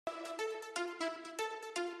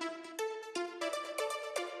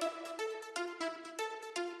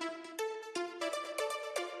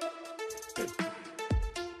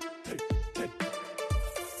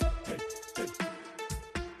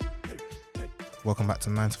Welcome back to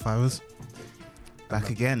 9 to 5ers. Back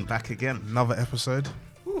again. Another episode.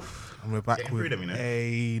 Oof. And we're back Getting with through them, you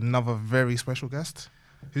know. another very special guest.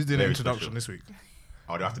 Who's doing the Very introduction special. this week?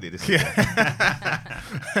 Oh, do I have to do this? Yeah.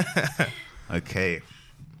 Okay.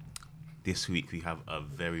 This week we have a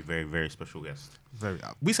very, very, very special guest.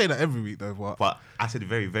 We say that every week though, But I said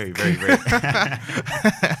very, very, very, very.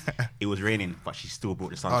 It was raining, but she still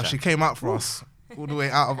brought the sunshine. she came out for us all the way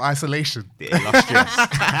out of isolation. The illustrious.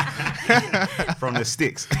 From the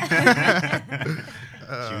sticks.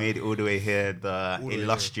 She made it all the way here. The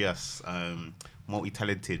illustrious,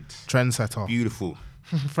 multi-talented, Trendsetter. beautiful.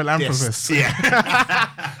 Philanthropist. Yes. Yeah.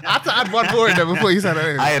 I had to add one more in there before you said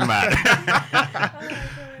it. Iron Man.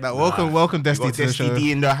 Welcome, We Desti, got to the show. Desti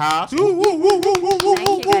D in the house. Thank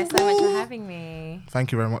you guys so much for having me.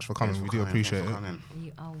 Thank you very much for coming. Thanks We for do coming, appreciate thanks it. for coming.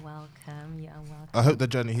 You are welcome. You are welcome. I hope the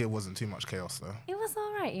journey here wasn't too much chaos though. It was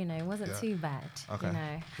all right, it wasn't too bad.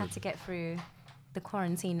 Okay. Had to get through the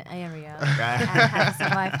quarantine area and had to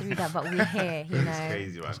survive through that, but we're here, It's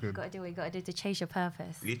crazy, man. good. Got to do what you got to do to chase your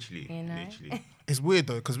purpose. Literally. Literally. It's weird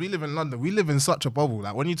though, because we live in London. We live in such a bubble.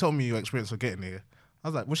 Like when you told me your experience of getting here, I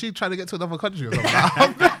was like, was she trying to get to another country or something?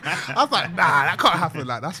 I was like, nah, that can't happen.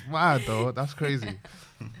 Like that's mad though. That's crazy.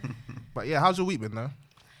 But yeah, how's your week been though?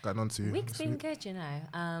 Going on to Week's this been week? good,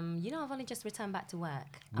 I've only just returned back to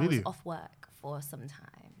work. I Really? was off work for some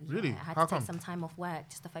time. Really? I had How to take come? some time off work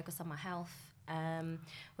just to focus on my health.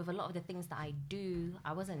 With a lot of the things that I do,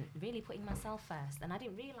 I wasn't really putting myself first. And I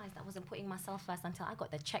didn't realize that I wasn't putting myself first until I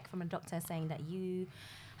got the check from a doctor saying that you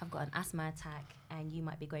have got an asthma attack and you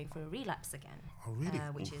might be going through a relapse again. Oh, really?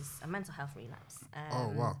 Which is a mental health relapse.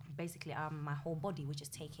 Oh, wow. Basically, my whole body was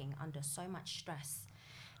just taking under so much stress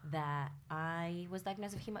that I was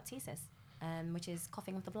diagnosed with hemoptysis, which is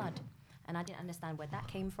coughing of the blood. And I didn't understand where that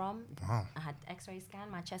came from. Wow. I had x-ray scan,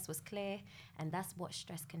 my chest was clear, and that's what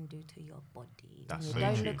stress can do to your body. That's when so you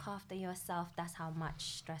don't true. look after yourself, that's how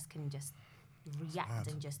much stress can just react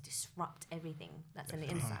and just disrupt everything that's in the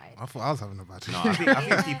inside. I thought I was having a bad No, day.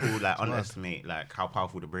 I think people like underestimate like how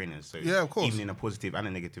powerful the brain is. So Yeah, of course. even in a positive and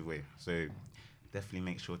a negative way. So definitely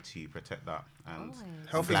make sure to protect that. And Always.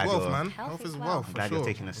 Health I'm is glad wealth, you're- man. Health Health is is wealth. wealth. I'm For glad sure, you're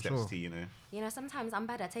taking the for steps sure. to, Sometimes I'm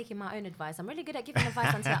bad at taking my own advice. I'm really good at giving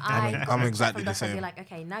advice until I got I'm the check exactly from the doctor and same. be like,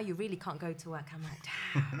 okay, now you really can't go to work. I'm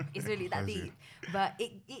like, damn, it's really that Crazy. deep. But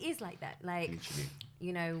it is like that. Like,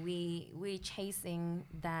 Literally. we're chasing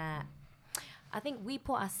that. I think we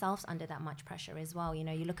put ourselves under that much pressure as well. You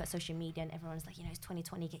look at social media and everyone's like, it's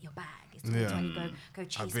 2020, get your bag. It's 2020, go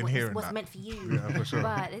chase been hearing what's that. meant for you. Yeah, for sure.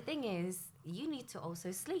 But the thing is, you need to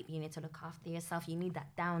also sleep. You need to look after yourself. You need that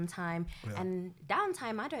downtime. Yeah. And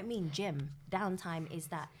downtime, I don't mean gym. Downtime is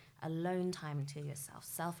that alone time to yourself,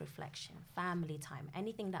 self-reflection, family time.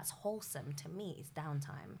 Anything that's wholesome to me is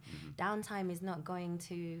downtime. Downtime is not going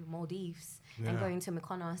to Maldives and going to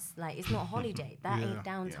Mykonos. Like, it's not a holiday. That ain't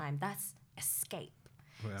downtime. That's escape.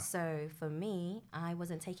 Yeah. So for me, I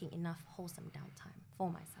wasn't taking enough wholesome downtime for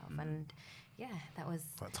myself. And yeah, that was...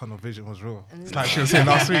 That tunnel vision was real. It's like she was saying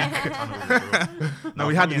last week. No,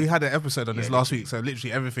 we had an episode on this last week, so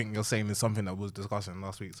literally everything you're saying is something that was discussing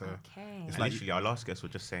last week. So Okay. And literally, our last guest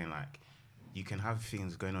was just saying like, you can have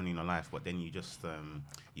things going on in your life, but then you just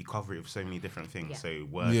you cover it with so many different things. Yeah. So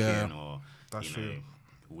working Yeah, or that's you true. know,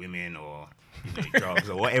 women or drugs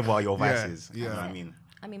or whatever your vices. yeah. You know what I mean?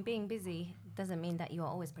 I mean, being busy doesn't mean that you are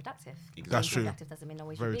always productive. Exactly. That's Being true. productive doesn't mean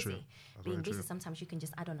always Very you're true. busy. That's Being very busy, true. sometimes you can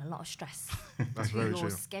just add on a lot of stress That's to very your true.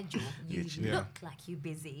 schedule. You Literally. look like you're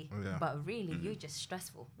busy, Yeah. but really you're just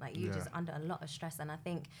stressful. Like you're just under a lot of stress. And I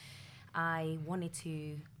think I wanted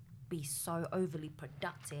to be so overly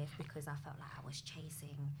productive because I felt like I was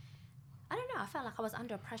chasing. I don't know. I felt like I was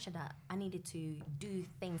under pressure that I needed to do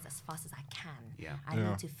things as fast as I can. Yeah. I Yeah.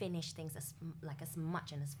 need to finish things as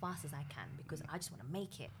much and as fast as I can because I just want to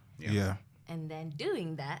make it. yeah. And then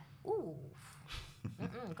doing that, ooh,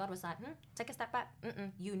 God was like, take a step back.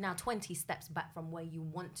 You now 20 steps back from where you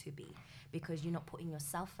want to be because you're not putting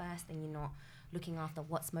yourself first and you're not looking after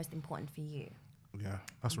what's most important for you. Yeah,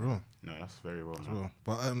 that's real. No, that's very well. That's man. real.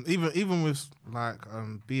 But even with like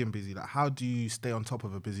being busy, like how do you stay on top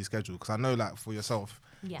of a busy schedule? Because I know like for yourself,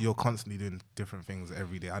 Yeah. you're constantly doing different things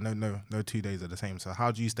every day. I know no 2 days are the same. So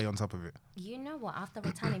how do you stay on top of it? You know what? After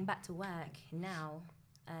returning back to work now,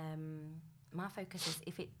 my focus is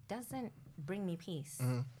if it doesn't bring me peace,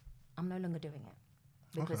 I'm no longer doing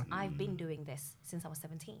it. Because I've been doing this since I was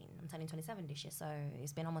 17. I'm turning 27 this year. So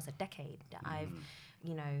it's been almost a decade that I've,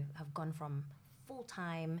 have gone from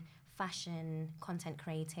full-time fashion content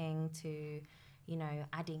creating to you know,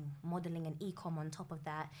 adding modeling and e-com on top of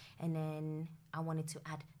that. And then I wanted to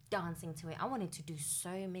add dancing to it. I wanted to do so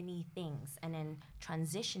many things, and then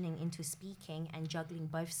transitioning into speaking and juggling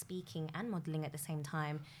both speaking and modeling at the same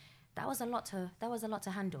time. That was a lot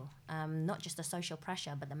to handle. Not just the social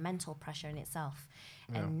pressure, but the mental pressure in itself.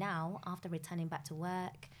 Yeah. And now, after returning back to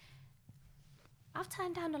work, I've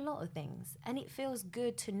turned down a lot of things, and it feels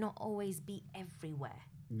good to not always be everywhere.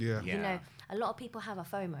 Yeah. You know, a lot of people have a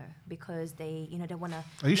FOMO because they want to.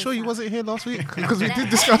 Are you sure you wasn't here last week? Because we did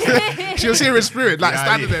discuss it. She was here in spirit, like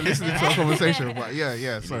standing there listening to our conversation. But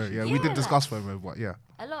sorry, we did discuss FOMO, but yeah.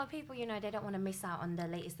 A lot of people, you know, they don't want to miss out on the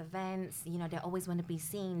latest events. You know, they always want to be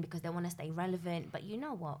seen because they want to stay relevant. But you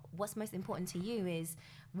know what? What's most important to you is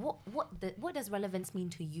what does relevance mean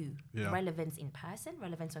to you? Yeah. Relevance in person,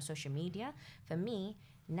 relevance on social media. For me,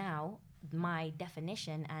 now, my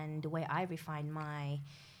definition and the way I refine my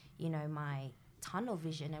tunnel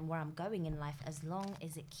vision and where I'm going in life, as long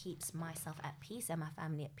as it keeps myself at peace and my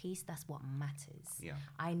family at peace, that's what matters. Yeah.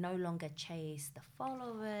 I no longer chase the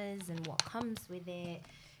followers and what comes with it.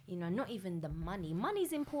 You know, not even the money.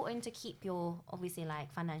 Money's important to keep your, obviously,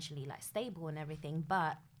 like, financially, like, stable and everything,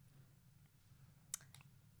 but,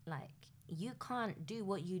 like, you can't do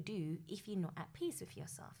what you do if you're not at peace with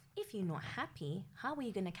yourself. If you're not happy, how are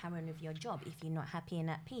you going to carry on with your job? If you're not happy and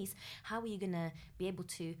at peace, how are you going to be able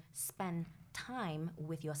to spend time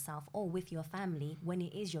with yourself or with your family when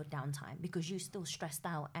it is your downtime? Because you're still stressed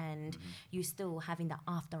out and you're still having that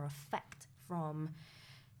after effect from,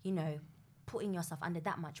 you know, putting yourself under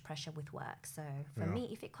that much pressure with work. So for me,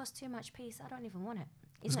 if it costs too much peace, I don't even want it.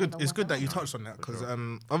 It's good. It's good that you touched on that because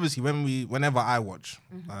obviously whenever I watch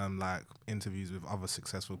like interviews with other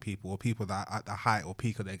successful people or people that are at the height or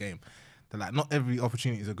peak of their game, they're like, not every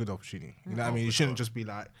opportunity is a good opportunity. You know what I mean? You shouldn't just be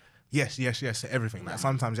like yes to everything. Like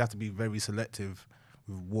sometimes you have to be very selective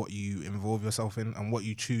with what you involve yourself in and what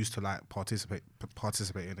you choose to like participate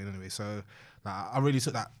in anyway. So like, I really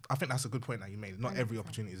took that. I think that's a good point that you made. Not every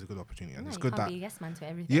opportunity is a good opportunity, and No, it's you good can't that be a yes man to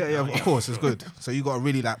everything. yeah, of course, it's good. So you got to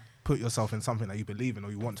really like put yourself in something that you believe in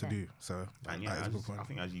or you want to do. So And that is a good point. I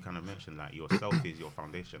think as you kind of mentioned, like yourself is your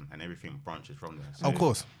foundation, and everything branches from there. So Of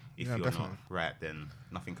course. if Yeah, you're definitely. not right, then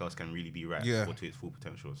nothing else can really be right Yeah. or to its full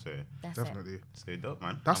potential. So That's it. Definitely. so dope,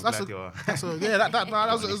 man. That's I'm that's glad a, you're that's a yeah that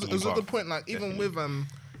was Honestly, a you good are. point. Like even with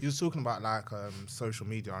you was talking about like social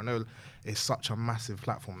media. I know it's such a massive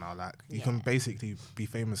platform now. Like you can basically be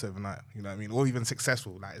famous overnight. You know what I mean? Or even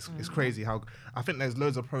successful. Like it's crazy how I think there's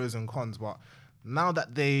loads of pros and cons. But now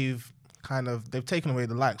that they've taken away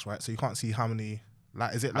the likes, right? So you can't see how many.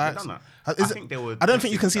 Like, is it Have they likes? done Is I it- think they were I don't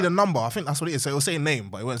think you can testing see the that. number. I think that's what it is. So it will say name,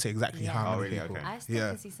 but it won't say exactly Yeah. how Oh, many really? people. Okay. I still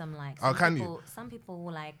can see some likes. Oh, Some can you? people, Some people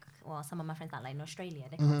will like, well, some of my friends that like in Australia,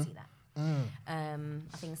 they can't see that.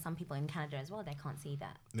 I think some people in Canada as well, they can't see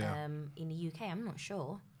that. Yeah. In the UK, I'm not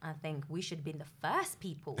sure. I think we should be the first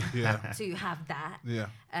people Yeah. to have that. Yeah.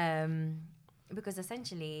 Because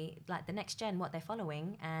essentially, like the next gen, what they're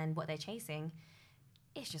following and what they're chasing,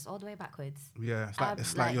 it's just all the way backwards. Yeah, it's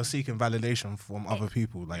Like- like you're seeking validation from other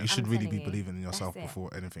people. Like you should really be telling you, believing in yourself that's it.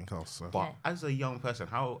 before anything else. So. But as a young person,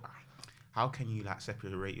 how can you like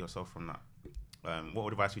separate yourself from that?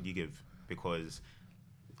 What advice would you give? Because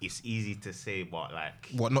it's easy to say, but like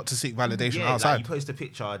What, not to seek validation yeah, outside? like you post a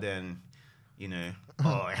picture, then you know,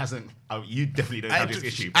 it hasn't. You definitely don't have this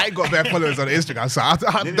issue. I ain't got bare followers on Instagram, so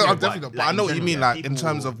I'm No, definitely not. But like, I know in what you general, mean, yeah, like in people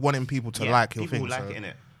terms will- of wanting people to like your people thing. will like so. it,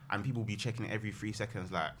 innit? And people be checking it every 3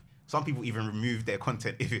 seconds. Like some people even remove their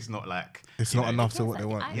content if it's not like It's you not know, enough to Yes, what they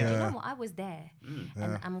want. You know Yeah. what? I was there,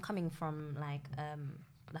 and I'm coming from like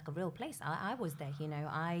a real place. I was there. You know,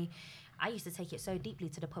 I used to take it so deeply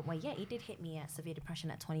to the point where it did hit me at severe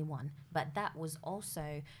depression at 21, but that was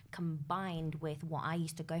also combined with what I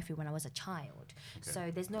used to go through when I was a child.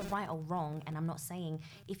 So there's no right or wrong, and I'm not saying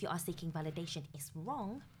if you are seeking validation, it's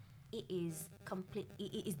wrong. It is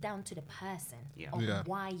it is down to the person of Yeah.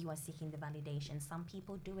 why you are seeking the validation. Some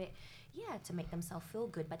people do it, to make themselves feel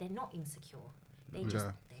good, but they're not insecure. They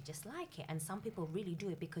just like it. And some people really do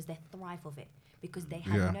it because they thrive of it, because they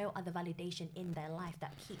have no other validation in their life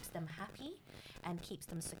that keeps them happy and keeps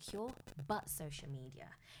them secure but social media.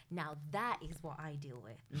 Now that is what I deal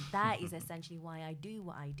with. That is essentially why I do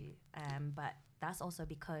what I do. But that's also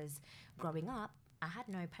because growing up, I had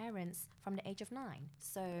no parents from the age of 9.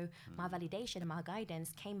 So my validation and my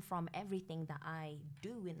guidance came from everything that I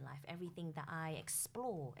do in life, everything that I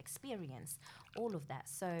explore, experience, all of that.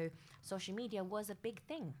 So social media was a big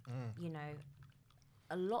thing. You know,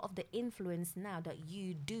 a lot of the influence now that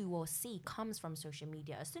you do or see comes from social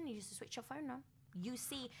media. As soon as you switch your phone on, You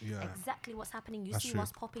see Yeah. exactly what's happening. You That's see true.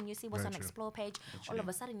 what's popping. You see what's Very on true. explore page. All of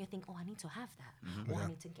a sudden you think, oh, I need to have that, or I Yeah.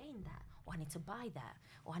 need to gain that, or I need to buy that,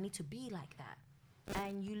 or I need to be like that,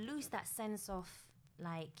 and you lose that sense of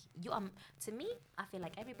like you to me, I feel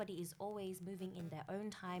like everybody is always moving in their own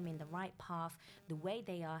time, in the right path. The way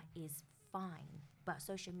they are is fine, but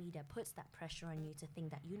social media puts that pressure on you to think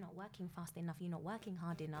that you're not working fast enough, you're not working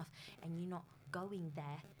hard enough, and you're not going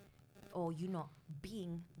there, or you're not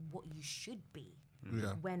being what you should be.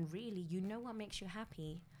 Yeah. When really, you know what makes you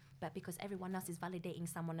happy, but because everyone else is validating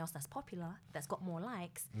someone else that's popular, that's got more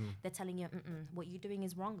likes, they're telling you, what you're doing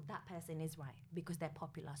is wrong. That person is right because they're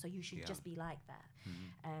popular, so you should just be like that.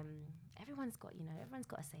 Everyone's got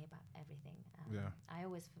a say about everything. Yeah. I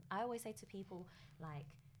always say to people, like,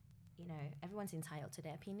 everyone's entitled to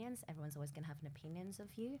their opinions. Everyone's always gonna have an opinions of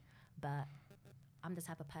you, but I'm the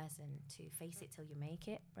type of person to face it till you make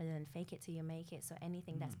it, rather than fake it till you make it. So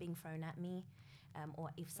anything that's being thrown at me,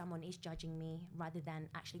 or if someone is judging me, rather than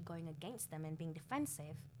actually going against them and being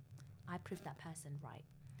defensive, I prove that person right.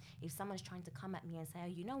 If someone's trying to come at me and say, oh,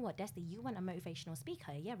 you know what, Destiny, you weren't a motivational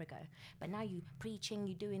speaker a year ago, but now you preaching,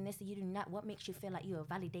 you doing this, you doing that. What makes you feel like you're a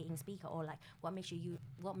validating speaker, or like what makes you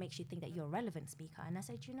think that you're a relevant speaker? And I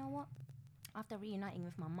said, you know what? After reuniting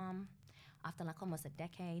with my mom, after like almost a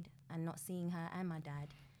decade and not seeing her and my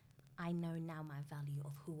dad, I know now my value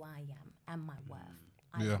of who I am and my worth.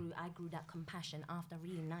 I grew that compassion after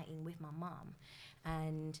reuniting with my mom.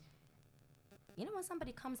 And you know when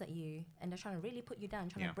somebody comes at you and they're trying to really put you down,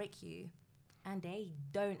 trying to break you, and they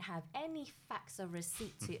don't have any facts or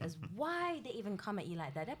receipt to as why they even come at you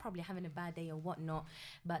like that. They're probably having a bad day or whatnot.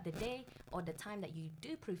 But the day or the time that you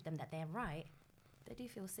do prove them that they're right, they do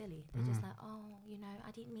feel silly. They're just like, oh,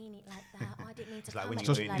 I didn't mean it like that. Oh, I didn't mean to come at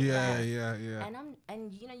you like that. Yeah.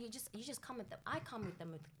 And you just come with them. I come with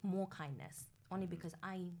them with more kindness, only because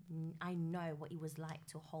I know what it was like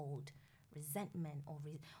to hold resentment or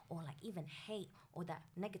like even hate or that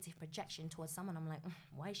negative projection towards someone. I'm like,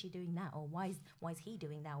 why is she doing that? Or why is he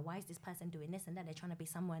doing that? Or why is this person doing this and that? They're trying to be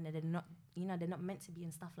someone that they're not, they're not meant to be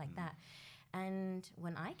and stuff like that. And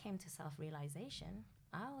when I came to self-realization,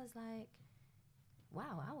 I was like,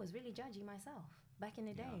 wow, I was really judging myself back in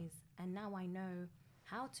the days. And now I know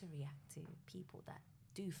how to react to people that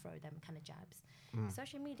do throw them kind of jabs.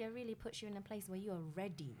 Social media really puts you in a place where you're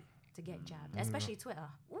ready to get jabbed, especially Twitter.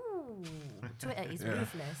 Ooh, Twitter is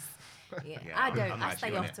ruthless. I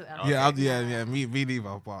stay off Twitter. Me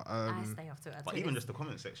neither. But I stay off Twitter. But even just the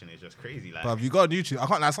comment section is just crazy. Like, but you got on YouTube. I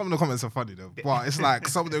can't lie. Some of the comments are funny though. But it's like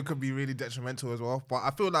some of them could be really detrimental as well. But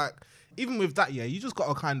I feel like even with that, you just got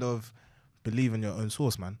to kind of believe in your own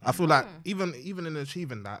source, man. I feel like even in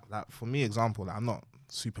achieving that, like for me, example, like I'm not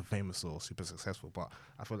super famous or super successful, but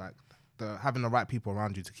I feel like having the right people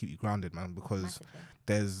around you to keep you grounded, man, because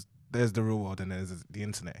there's the real world and there's the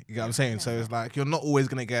internet. You get what I'm saying? So it's like you're not always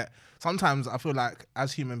gonna get. Sometimes I feel like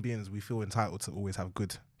as human beings, we feel entitled to always have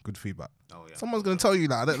good feedback. Oh, yeah. Someone's gonna tell you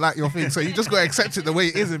that I don't like your thing, so you just gotta accept it the way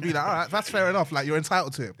it is and be like, all right, that's fair enough. Like you're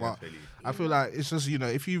entitled to it, but I feel like it's just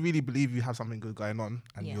if you really believe you have something good going on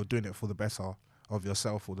and you're doing it for the better of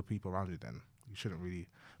yourself or the people around you, then you shouldn't really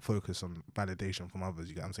focus on validation from others.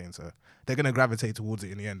 You get what I'm saying? So they're gonna gravitate towards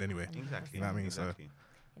it in the end anyway. Exactly. You know what I mean? Exactly.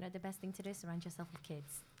 So the best thing to do is surround yourself with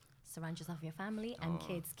kids. Surround yourself with your family and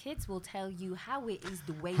kids. Kids will tell you how it is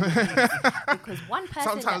the way it is. Because one person...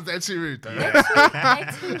 Sometimes they're too rude. They're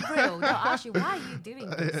too real. They'll ask you, why are you doing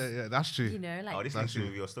this? Yeah, that's true. Like... this is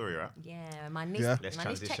with your story, right? Yeah, my niece... Yeah. Let's my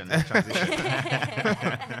niece transition.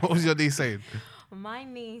 What was your niece saying? My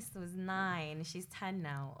niece was 9. She's 10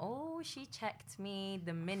 now. Oh, she checked me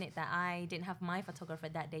the minute that I didn't have my photographer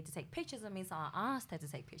that day to take pictures of me. So I asked her to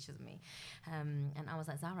take pictures of me. And I was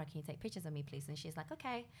like, Zara, can you take pictures of me, please? And she's like,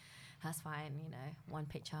 okay, that's fine. 1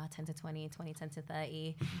 picture, 10 to 20, 20, 10 to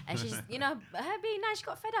 30. And she's, her being nice, she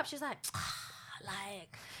got fed up. She's like,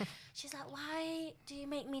 she's like, why do you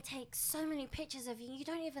make me take so many pictures of you? You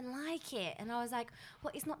don't even like it. And I was like,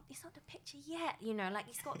 well, it's not the picture yet,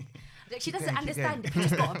 it's got, she doesn't understand the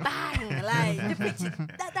picture's got a bang, like the picture,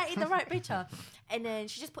 that is the right picture. And then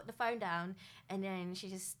she just put the phone down and then she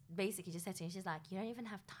just basically just said to me, she's like, you don't even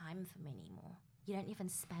have time for me anymore. You don't even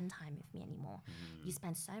spend time with me anymore. You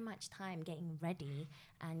spend so much time getting ready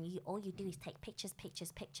and all you do is take pictures,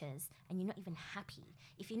 and you're not even happy.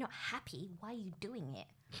 If you're not happy, why are you doing it?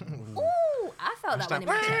 Ooh, I felt that one in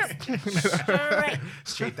my chest.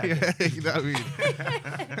 Straight that. You know what I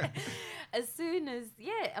mean? As soon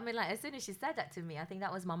as she said that to me, I think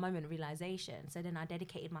that was my moment of realization. So then I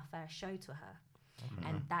dedicated my first show to her.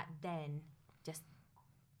 And that then just...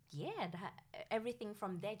 everything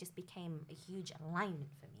from there just became a huge alignment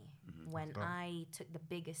for me when I took the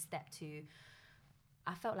biggest step to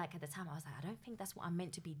I felt like at the time I was like, I don't think that's what I'm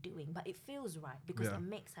meant to be doing, but it feels right because Yeah. it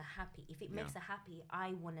makes her happy. If it makes Yeah. her happy,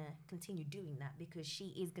 I want to continue doing that because she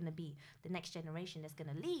is going to be the next generation that's going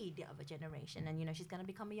to lead the other generation, and she's going to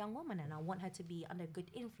become a young woman, and I want her to be under good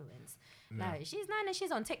influence. Like she's 9 and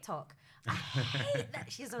she's on TikTok. I hate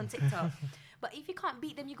that she's on TikTok. But if you can't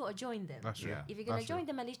beat them, you got to join them. That's true. Yeah. If you're going That's to join true.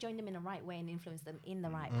 them, at least join them in the right way and influence them in the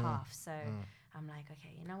right path. So I'm like,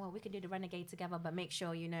 okay, you know what? We can do the renegade together, but make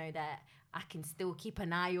sure you know that I can still keep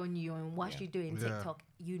an eye on you. And whilst Yeah. you're doing Yeah. TikTok,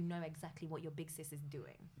 you know exactly what your big sis is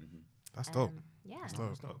doing. That's dope. Yeah. That's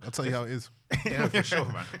dope. dope. I'll tell you how it is. Yeah, for sure,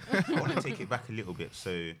 man. I want to take it back a little bit.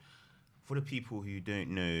 So, for the people who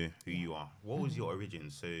don't know who you are, what was your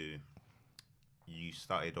origin? So, you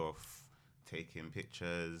started off taking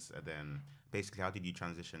pictures, and then basically, how did you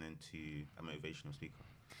transition into a motivational speaker?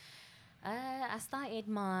 I started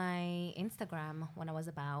my Instagram when I was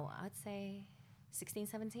about, I'd say, 16,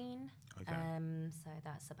 17. Okay. So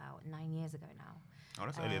that's about 9 years ago now. Oh,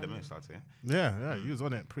 that's earlier than most, I'd say. Yeah, you was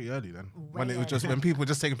on it pretty early then. When Way it was just early. when people were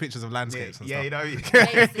just taking pictures of landscapes and stuff. You know.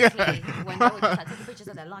 Basically, when they were just like taking pictures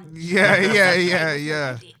of their lunch. Yeah. Like,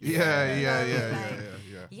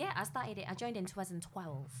 Yeah. I started it. I joined in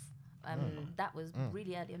 2012. That was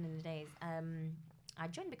really early on in the days. I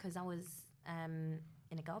joined because I was in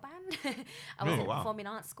a girl band. I was Oh, in wow. performing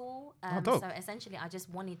arts school. dope. So essentially, I just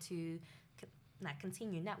wanted to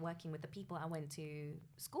continue networking with the people I went to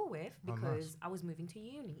school with because I was moving to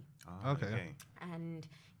uni. Oh, Okay. And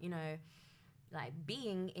like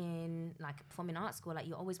being in like performing arts school, like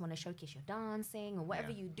you always want to showcase your dancing or whatever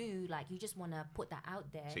Yeah. you do, like you just want to put that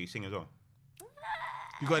out there. So you sing as well?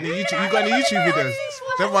 You got any YouTube videos?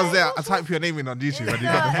 Them ones there, I type your name in on YouTube and you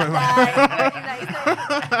got the phone.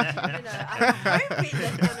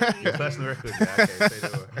 Your personal record, yeah. Okay, say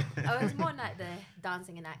that word. I was more like the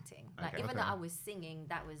dancing and acting. Like Okay. even though I was singing,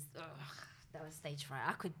 that was stage fright.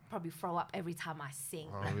 I could probably throw up every time I sing.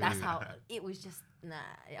 Oh, Like, that's really? how it was. Just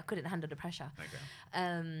I couldn't handle the pressure. Okay.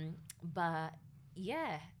 But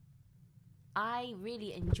yeah, I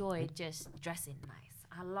really enjoyed just dressing nice.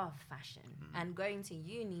 I love fashion and going to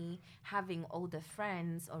uni, having older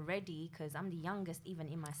friends already because I'm the youngest even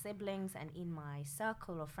in my siblings and in my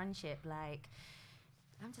circle of friendship. Like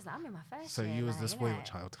I'm just like, I'm in my first So year. you was like, the spoiled know.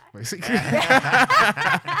 child, basically.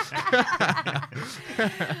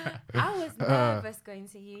 I was nervous going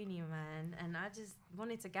to uni, man, and I just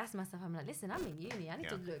wanted to gas myself. I'm like, listen, I'm in uni. I need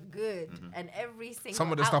to look good, and every single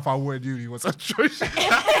Some of the stuff I wore in uni was atrocious.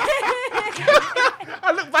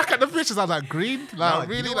 I look back at the pictures, I was like, green? Like, No, you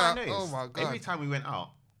really? know what I Like, oh noticed? my God. Every time we went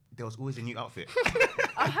out, there was always a new outfit.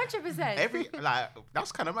 100%.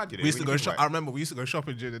 That's kind of mad. You know, We used to when go you think shop. about I remember we used to go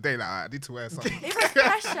shopping during the day. Like, I need to wear something. It was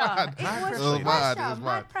pressure. Mad It was pressure. It was mad, pressure. it was Mad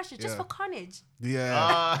mad. pressure just Yeah. for carnage.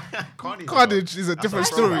 Yeah. Carnage. Carnage is a different a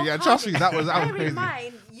story. problem. Yeah, trust me, that was Bear in crazy.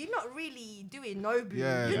 mind, you're not really doing Nobu.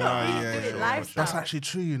 Yeah, you're nah, not really yeah, doing yeah. lifestyle. That's actually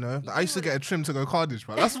true, you know. I used to would- get a trim to go Carnage,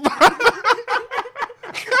 bro. That's mad.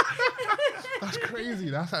 That's crazy.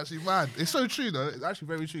 That's actually mad. It's so true, though. It's actually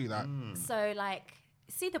very true. Like, So like,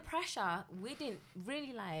 see the pressure. We didn't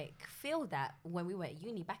really like feel that when we were at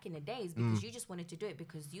uni back in the days because you just wanted to do it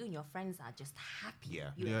because you and your friends are just happy.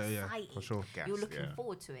 Yeah. You're Yeah, excited. for sure. You're Gassed, looking yeah.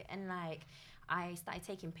 forward to it, and like. I started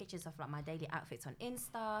taking pictures of like my daily outfits on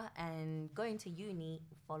Insta and going to uni.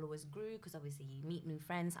 Followers grew because obviously you meet new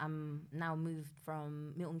friends. I'm now moved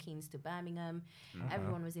from Milton Keynes to Birmingham.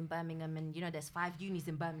 Everyone was in Birmingham, and there's 5 unis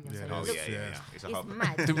in Birmingham. Yeah, so there Oh, it is. looks yeah. It's a it's hub.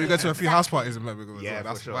 mad. did we go to a few house parties in Birmingham as Yeah, well? for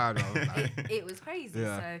That's sure. wild, though. Like, It was crazy.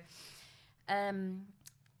 Yeah. So,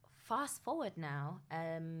 fast forward now.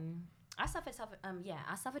 I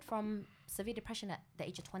suffered from severe depression at the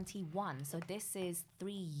age of 21. So this is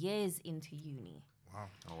 3 years into uni. wow.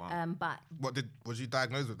 Oh, wow. But Was you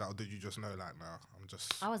diagnosed with that, or did you just know, like, nah, I'm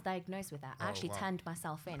just... I was diagnosed with that. I Oh, actually wow. turned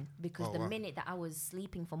myself in because Oh, the wow. minute that I was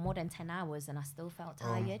sleeping for more than 10 hours and I still felt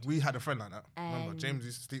Um, tired. we had a friend like that. Remember, And- James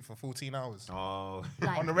used to sleep for 14 hours. Oh.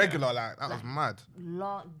 like, On the regular, like, that was Like- mad.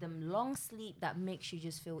 the long sleep that makes you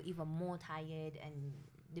just feel even more tired, and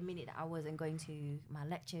the minute that I wasn't going to my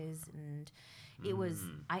lectures, and it was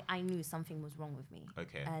I knew something was wrong with me.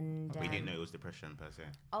 Okay. And We didn't know it was depression per se.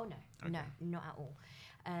 Oh no, no, Okay. not at all.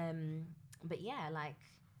 But yeah, like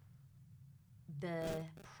the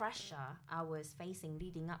pressure I was facing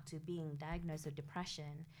leading up to being diagnosed with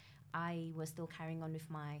depression, I was still carrying on with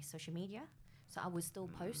my social media, so I would still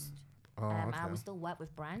post. Oh, I okay. would still work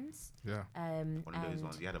with brands. Yeah. One of those and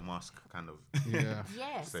ones. You had a mask, kind of. Yeah.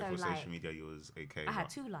 yeah, So so for like social media, you was okay. I had but-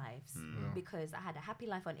 2 lives Yeah. because I had a happy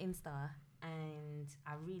life on Insta, and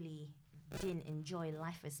I really didn't enjoy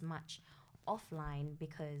life as much offline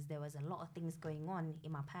because there was a lot of things going on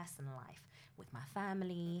in my personal life with my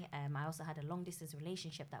family. I also had a long distance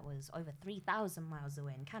relationship that was over 3,000 miles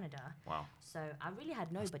away in Canada. Wow. So I really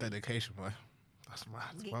had nobody. Dedication, boy. That's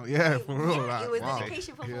mad. Well, yeah, for real. Yeah, like, it was wow.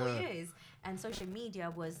 dedication for 4 Yeah. years. And social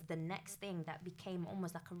media was the next thing that became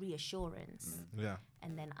almost like a reassurance. Yeah.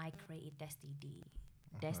 And then I created Desti D.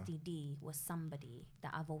 Desti D was somebody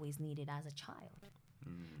that I've always needed as a child.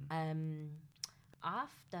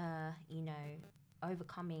 After,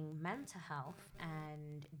 overcoming mental health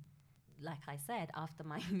and, like I said, after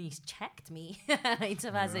my niece checked me in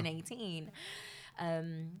 2018,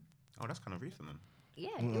 Oh, that's kind of recent then.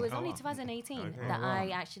 yeah, it was Oh, only wow. 2018 Okay. that Oh, wow. I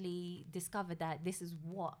actually discovered that this is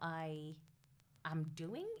what I'm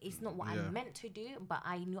doing. It's not what Yeah. I'm meant to do, but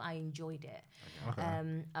I knew I enjoyed it.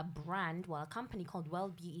 Okay. A company called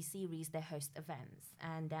World Beauty Series, they host events,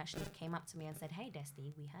 and they actually came up to me and said, "Hey,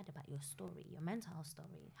 Desti, we heard about your story, your mental health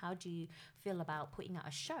story. How do you feel about putting out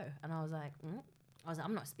a show?" And I was like,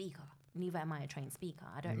 I'm not a speaker. Neither am I a trained speaker.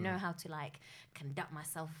 I don't know how to conduct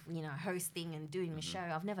myself, hosting and doing a show.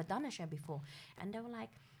 I've never done a show before. And they were like,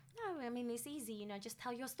 "No, I mean, it's easy, just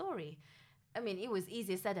tell your story." I mean, it was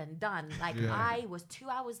easier said than done. Yeah. I was 2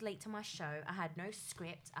 hours late to my show. I had no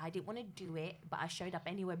script. I didn't want to do it, but I showed up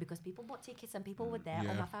anyway because people bought tickets and people were there. All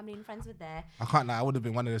Yeah. my family and friends were there. I can't lie. I would have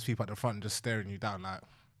been one of those people at the front just staring you down like.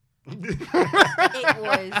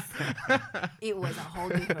 It was a whole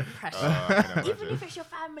different pressure. I can Even imagine. if it's your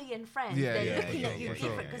family and friends, Yeah, they're yeah, looking at yeah, you for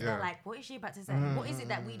different sure, because yeah. they're like, "What is she about to say? What is it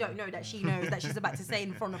that we don't know that she knows that she's about to say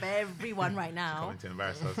in front of everyone right now?" Coming to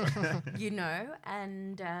embarrass us.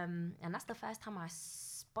 And that's the first time I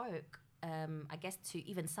spoke. I guess to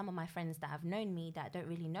even some of my friends that have known me that don't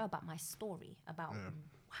really know about my story, about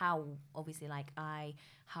how obviously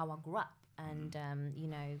how I grew up and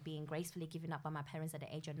being gracefully given up by my parents at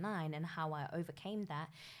the age of 9 and how I overcame that.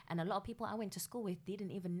 And a lot of people I went to school with didn't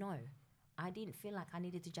even know. I didn't feel like I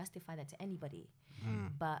needed to justify that to anybody.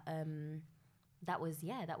 But that was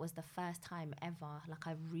the first time ever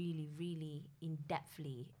I really, really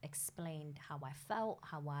in-depthly explained how I felt,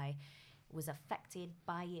 how I was affected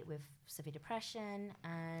by it with severe depression.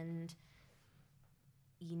 And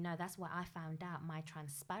that's where I found out my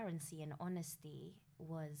transparency and honesty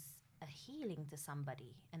was a healing to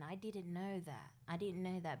somebody. And I didn't know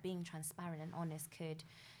that being transparent and honest could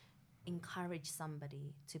encourage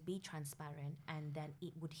somebody to be transparent, and then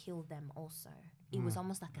it would heal them also. It was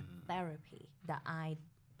almost like a therapy that I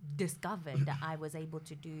discovered that I was able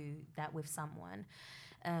to do that with someone.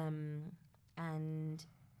 And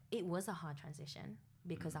it was a hard transition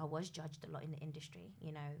because I was judged a lot in the industry.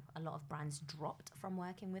 A lot of brands dropped from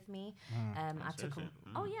working with me. I took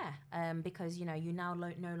because you're now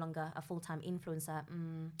no longer a full-time influencer.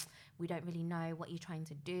 We don't really know what you're trying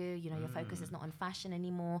to do. Your focus is not on fashion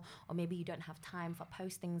anymore, or maybe you don't have time for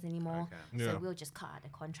postings anymore. Okay. So Yeah. we'll just cut out the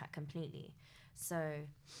contract completely. So,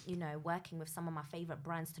 working with some of my favorite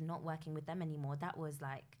brands to not working with them anymore, that was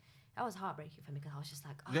heartbreaking for me because I was just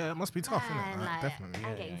like, "Oh, Yeah, it must be tough, innit? man, Like, definitely. I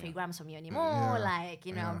ain't getting 3 grams from you anymore.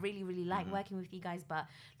 Yeah. I really, really like working with you guys, but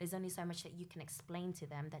there's only so much that you can explain to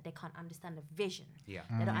them that they can't understand the vision. Yeah.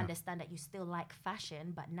 They don't understand that you still like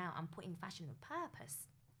fashion, but now I'm putting fashion with purpose."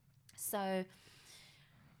 So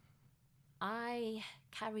I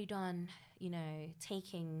carried on,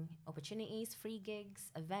 taking opportunities, free gigs,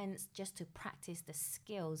 events, just to practice the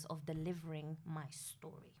skills of delivering my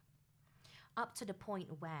story. Up to the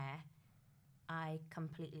point where I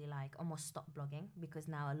completely almost stopped blogging because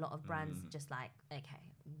now a lot of brands just okay,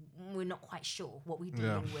 we're not quite sure what we're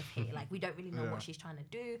dealing with here. We don't really know what she's trying to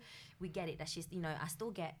do. We get it that she's, I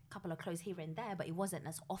still get a couple of clothes here and there, but it wasn't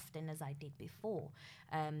as often as I did before.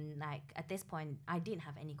 At this point, I didn't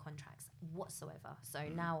have any contracts whatsoever. So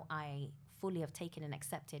now I fully have taken and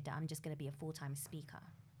accepted that I'm just going to be a full-time speaker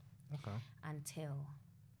Okay. until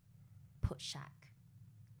Putshak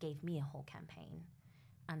gave me a whole campaign,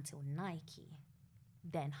 until Nike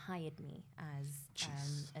then hired me as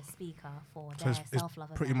a speaker for So their it's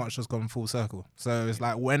self-love pretty event. much just gone full circle. So it's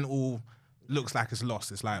like when all looks like it's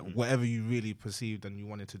lost, it's like whatever you really perceived and you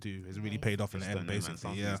wanted to do is really paid off in the Just end, don't know, man. basically.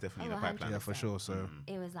 Something's Yeah. definitely in Oh, the pipeline. Yeah, for sure. So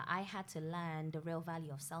It was I had to learn the real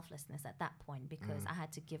value of selflessness at that point because I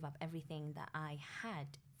had to give up everything that I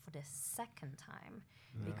had for the second time.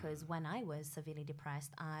 Because when I was severely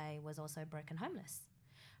depressed, I was also broken homeless.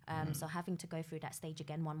 So having to go through that stage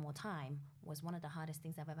again one more time was one of the hardest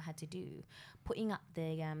things I've ever had to do. Putting up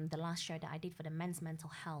the last show that I did for the men's mental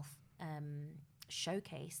health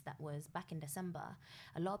showcase that was back in December,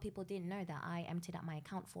 a lot of people didn't know that I emptied out my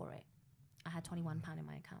account for it. I had £21 in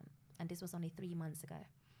my account, and this was only 3 months ago.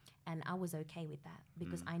 And I was okay with that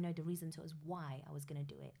because I know the reason to is why I was going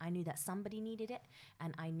to do it. I knew that somebody needed it,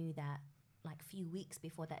 and I knew that like a few weeks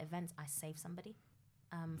before that event, I saved somebody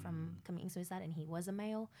from committing suicide, and he was a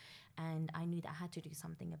male, and I knew that I had to do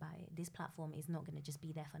something about it. This platform is not going to just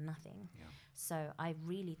be there for nothing. Yeah. So I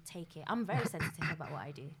really take it. I'm very sensitive about what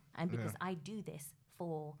I do, and because I do this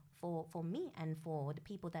for me and for the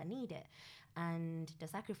people that need it, and the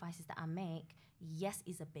sacrifices that I make, yes,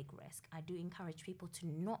 is a big risk. I do encourage people to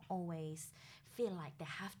not always feel like they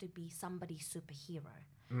have to be somebody's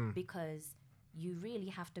superhero, because you really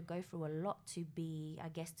have to go through a lot to be, I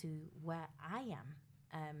guess, to where I am.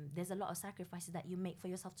 There's a lot of sacrifices that you make for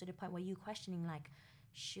yourself to the point where you're questioning, like,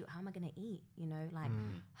 shoot, how am I going to eat? You know, like,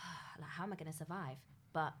 like, how am I going to survive?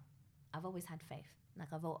 But I've always had faith.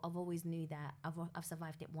 Like, I've always knew that I've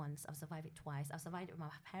survived it once, I've survived it twice, I've survived it with my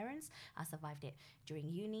parents, I survived it during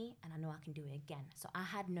uni, and I know I can do it again. So I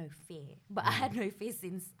had no fear, but I had no fear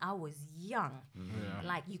since I was young.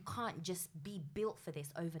 Like, you can't just be built for this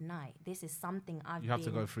overnight. This is something I've You have to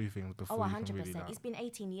go through things before Oh, you 100%. can really like, It's been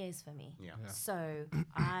 18 years for me. Yeah. So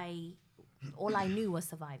all I knew was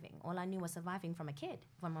surviving. All I knew was surviving from a kid,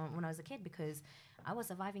 when I was a kid, because I was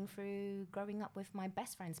surviving through growing up with my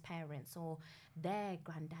best friend's parents or their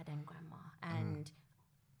granddad and grandma. And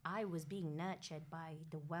I was being nurtured by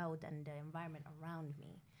the world and the environment around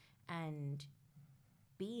me. And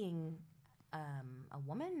being a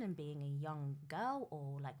woman and being a young girl,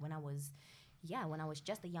 or like when I was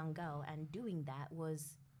just a young girl, and doing that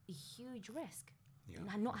was a huge risk.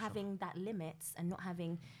 Yeah, And not having that limits and not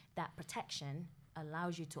having that protection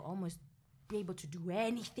allows you to almost be able to do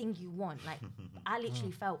anything you want. Like, I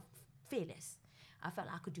literally felt fearless. I felt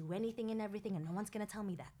like I could do anything and everything, and no one's going to tell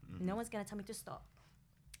me that. No one's going to tell me to stop.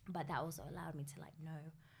 But that also allowed me to, like,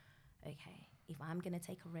 know, okay, if I'm going to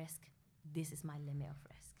take a risk, this is my limit of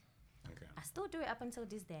risk. Okay. I still do it up until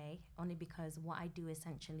this day, only because what I do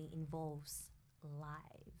essentially involves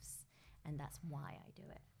lives, and that's why I do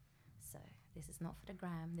it. So this is not for the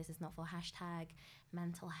gram. This is not for hashtag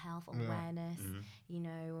mental health awareness. You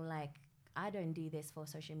know, like, I don't do this for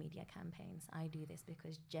social media campaigns. I do this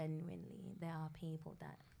because genuinely there are people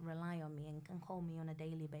that rely on me and can call me on a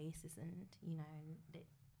daily basis, and, you know,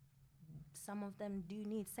 some of them do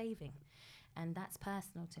need saving, and that's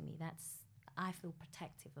personal to me. I feel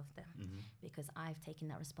protective of them because I've taken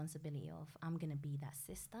that responsibility of, I'm going to be that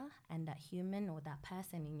sister and that human or that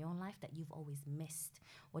person in your life that you've always missed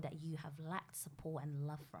or that you have lacked support and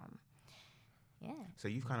love from. Yeah. So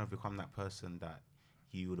you've kind of become that person that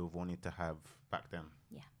you would have wanted to have back then.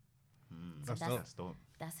 Yeah. That's That's dope.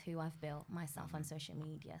 That's who I've built myself on social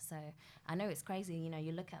media. So I know it's crazy, you know,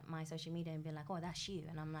 you look at my social media and be like, oh, that's you.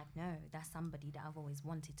 And I'm like, no, that's somebody that I've always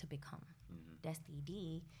wanted to become. Destiny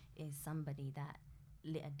D is somebody that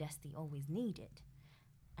little Destiny always needed.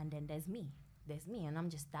 And then there's me. And I'm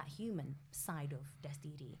just that human side of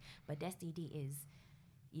Destiny D. But Destiny D is,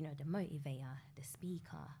 you know, the motivator, the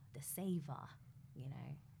speaker, the saver, you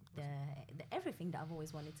know, the everything that I've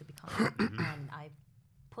always wanted to become. And I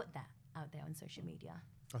put that out there on social media.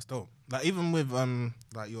 That's dope. Like, even with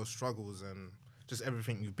like your struggles and just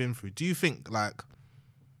everything you've been through, do you think like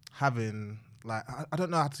having like I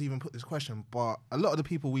don't know how to even put this question, but a lot of the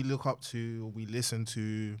people we look up to, we listen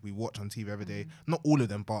to, we watch on TV every day, not all of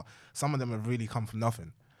them, but some of them have really come from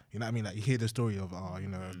nothing. You know what I mean? Like, you hear the story of you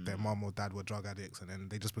know, their mum or dad were drug addicts and then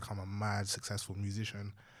they just become a mad successful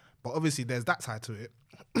musician. But obviously there's that side to it.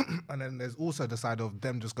 And then there's also the side of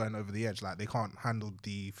them just going over the edge. Like, they can't handle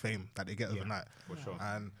the fame that they get overnight. For sure.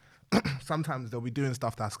 And sometimes they'll be doing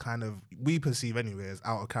stuff that's kind of, we perceive anyway, as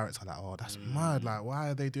out of character. Like, oh, that's mad. Like, why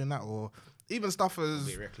are they doing that? Or even stuff as...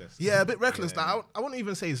 A bit reckless. Yeah, a bit reckless. Yeah. Like, I wouldn't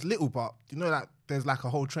even say it's little, but you know that there's like a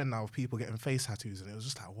whole trend now of people getting face tattoos, and it was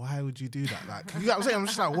just like, why would you do that? Like, you know what I'm saying? I'm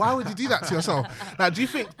just like, why would you do that to yourself? Like, do you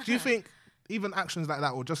think even actions like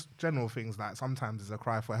that, or just general things, like sometimes is a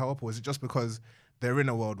cry for help, or is it just because they're in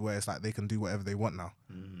a world where it's like they can do whatever they want now,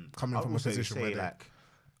 coming I from a also position say, where they... like,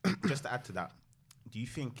 just to add to that, do you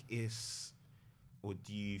think or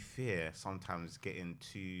do you fear sometimes getting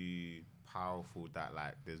too powerful that,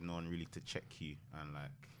 like, there's no one really to check you, and,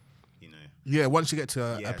 like, you know, Yeah, once you get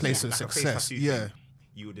to a place of like a face success, tattoo yeah, thing,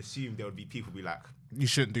 you would assume there would be people be like, you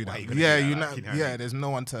shouldn't do Why are that. you gonna Yeah, do that? you Like, know, you know what I mean? there's no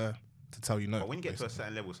one to tell you no. but when you get to a basically.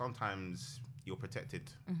 certain level, sometimes you're protected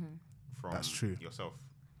from That's true. yourself,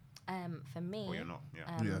 For me, or you're not.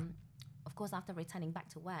 Yeah. of course, after returning back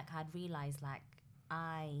to work, I'd realized, like,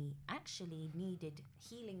 I actually needed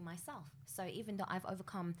healing myself. So even though I've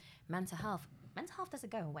overcome mental health, mental health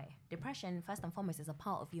doesn't go away. Depression, first and foremost, is a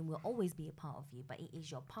part of you and will always be a part of you, but it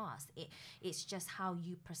is your past. It's just how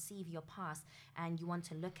you perceive your past, and you want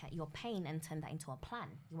to look at your pain and turn that into a plan.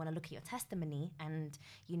 You want to look at your testimony and,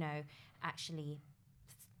 you know, actually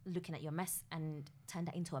looking at your mess and turn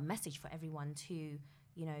that into a message for everyone to,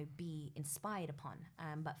 you know, be inspired upon.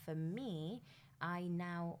 But for me, I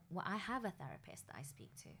have a therapist that I speak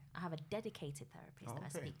to. I have a dedicated therapist that I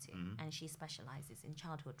speak to, and she specializes in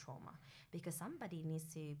childhood trauma, because somebody needs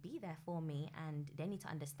to be there for me, and they need to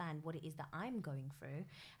understand what it is that I'm going through,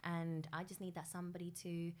 and I just need that somebody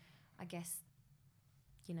to, I guess,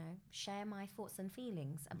 you know, share my thoughts and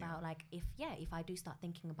feelings about like, if I do start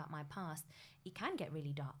thinking about my past, it can get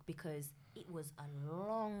really dark, because it was a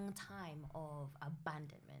long time of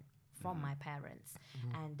abandonment from my parents,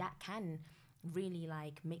 and that can really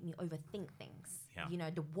like make me overthink things. You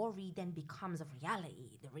know, the worry then becomes a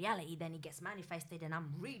reality. The reality then it gets manifested, and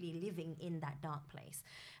I'm really living in that dark place.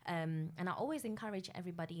 And I always encourage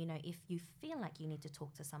everybody, you know, if you feel like you need to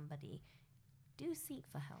talk to somebody, do seek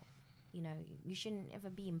for help. You know, you shouldn't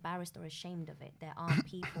ever be embarrassed or ashamed of it. There are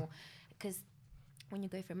people, because when you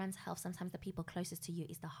go through mental health, sometimes the people closest to you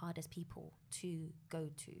is the hardest people to go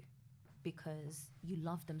to, because you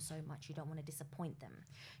love them so much, you don't want to disappoint them.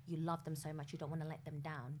 You love them so much, you don't want to let them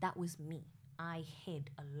down. That was me. I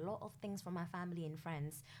hid a lot of things from my family and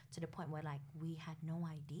friends, to the point where like, we had no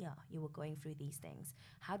idea you were going through these things.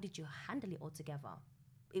 How did you handle it all together?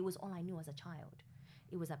 It was all I knew as a child.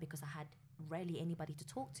 It was that because I had rarely anybody to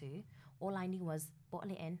talk to, all I knew was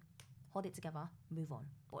bottle it in, hold it together, move on.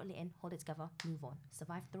 Bottle it in, hold it together, move on.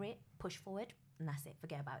 Survive through it, push forward, and that's it,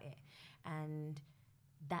 forget about it. And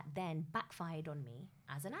that then backfired on me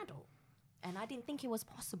as an adult. And I didn't think it was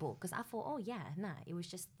possible, because I thought, oh yeah, nah, it was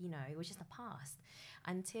just, you know, it was just a past.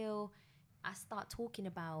 Until I start talking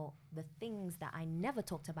about the things that I never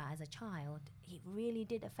talked about as a child, it really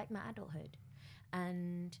did affect my adulthood.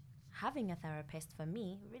 And having a therapist for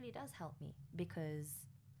me really does help me, because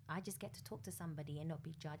I just get to talk to somebody and not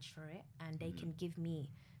be judged for it, and they can give me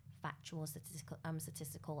factual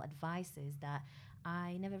statistical advices that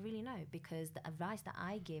I never really know, because the advice that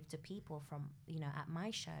I give to people from, you know, at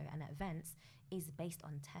my show and at events is based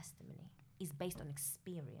on testimony, is based on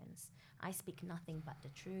experience. I speak nothing but the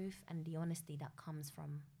truth and the honesty that comes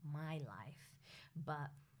from my life.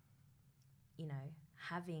 But, you know,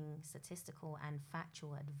 having statistical and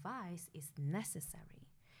factual advice is necessary,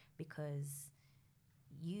 because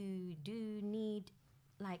you do need,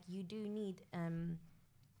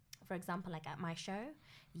 for example, like at my show,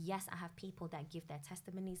 yes, I have people that give their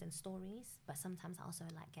testimonies and stories, but sometimes I also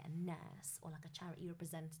like get a nurse or like a charity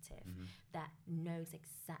representative that knows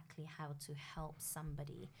exactly how to help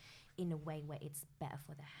somebody in a way where it's better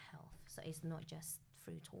for their health. So it's not just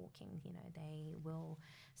through talking, you know, they will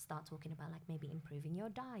start talking about like maybe improving your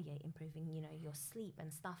diet, improving, you know, your sleep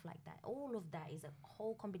and stuff like that. All of that is a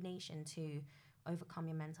whole combination to overcome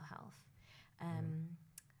your mental health. So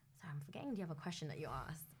I'm forgetting the other question that you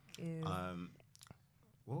asked.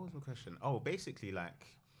 What was the question? Oh, basically, like,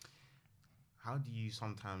 how do you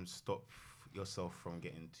sometimes stop yourself from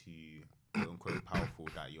getting too quote unquote powerful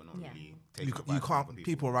that you're not really taking You advice from can't, other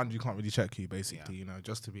people around you can't really check you, basically, you know,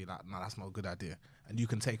 just to be like, no, that's not a good idea. And you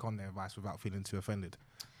can take on their advice without feeling too offended.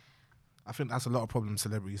 I think that's a lot of problems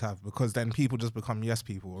celebrities have, because then people just become yes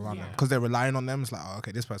people around them, because they're relying on them. It's like, oh,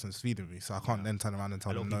 okay, this person's feeding me, so I can't then turn around and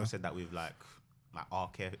tell A lot them of no. people said that with like R.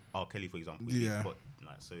 Kelly, for example. Yeah. But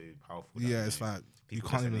like so powerful. That, Yeah, it's like, you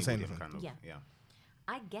can't even say anything. Kind of, yeah.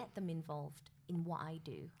 I get them involved in what I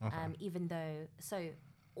do, even though, so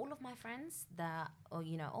all of my friends that, or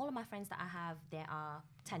you know, all of my friends that I have, they are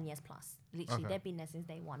 10 years plus. Literally, they've been there since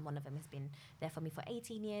day one. One of them has been there for me for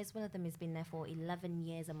 18 years. One of them has been there for 11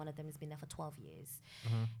 years, and one of them has been there for 12 years.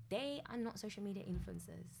 They are not social media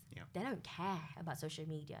influencers. Yeah. They don't care about social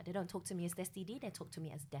media. They don't talk to me as Desti D. They talk to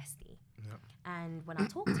me as Desti. And when I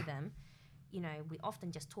talk to them, you know, we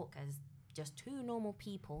often just talk as just two normal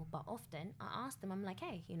people. But often I ask them, I'm like,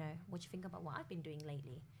 hey, you know, what do you think about what I've been doing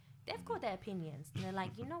lately? They've got their opinions. And they're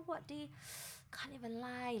like, you know what, D? Can't even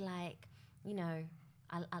lie. Like, you know,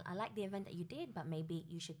 I like the event that you did, but maybe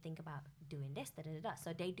you should think about doing this, da, da, da, da.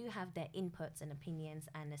 So they do have their inputs and opinions,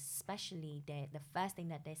 and especially the first thing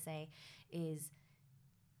that they say is,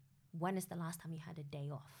 when is the last time you had a day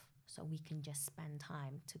off so we can just spend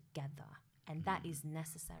time together? And that is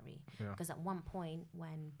necessary, because at one point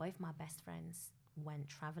when both my best friends went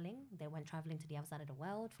traveling, they went traveling to the other side of the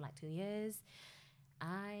world for like 2 years,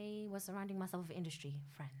 I was surrounding myself with industry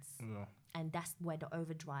friends. And that's where the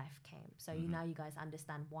overdrive came. So now you guys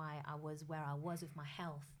understand why I was where I was with my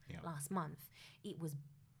health last month. It was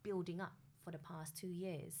building up for the past 2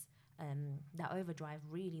 years. that overdrive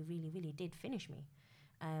really, really, really did finish me.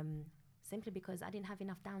 Simply because I didn't have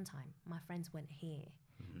enough downtime. My friends weren't here,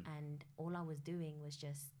 and all I was doing was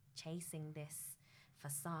just chasing this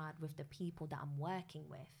facade with the people that I'm working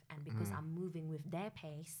with, and because I'm moving with their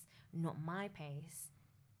pace, not my pace,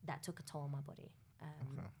 that took a toll on my body.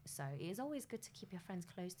 So it is always good to keep your friends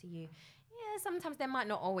close to you. Yeah, sometimes they might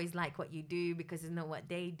not always like what you do because it's not what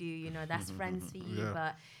they do, you know, that's friends for you,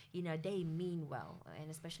 but, you know, they mean well. And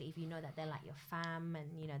especially if you know that they're like your fam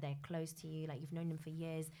and, you know, they're close to you, like you've known them for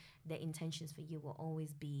years, their intentions for you will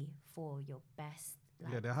always be for your best.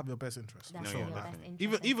 Like, Yeah, they have your best interest. that's No, for yeah, your best definitely.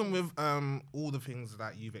 interest. Even and with all the things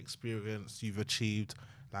that you've experienced, you've achieved,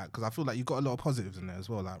 like, because I feel like you've got a lot of positives in there as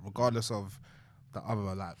well, like regardless of the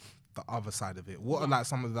other side of it. What are like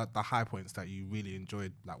some of the high points that you really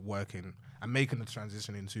enjoyed, like working and making the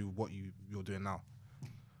transition into what you're doing now?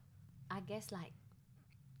 I guess like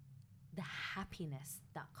the happiness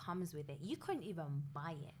that comes with it, you couldn't even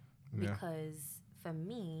buy it. Yeah. Because for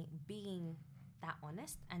me, being that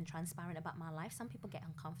honest and transparent about my life, some people get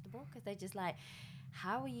uncomfortable because they're just like,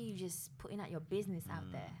 how are you just putting out your business out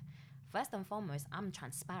there? First and foremost, I'm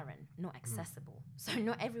transparent, not accessible. So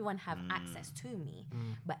not everyone have access to me,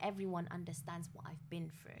 but everyone understands what I've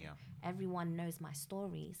been through. Yeah. Everyone knows my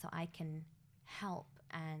story, so I can help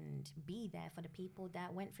and be there for the people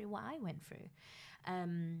that went through what I went through.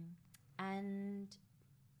 And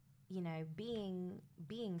you know, being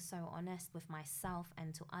so honest with myself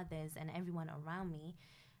and to others and everyone around me,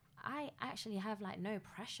 I actually have like no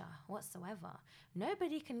pressure whatsoever.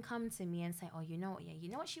 Nobody can come to me and say, oh, you know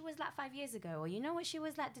what she was like 5 years ago, or you know what she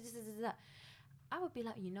was like. I would be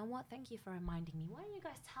like, you know what? Thank you for reminding me. Why don't you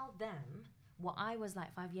guys tell them what I was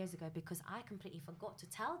like 5 years ago, because I completely forgot to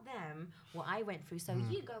tell them what I went through. So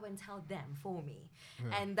you go and tell them for me.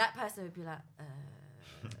 And that person would be like,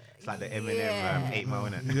 It's like the Eminem 8 Mile,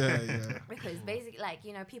 innit? Yeah. because basically, like,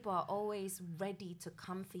 you know, people are always ready to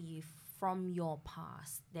come for you from your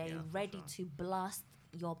past. They're Yeah, for ready sure. to blast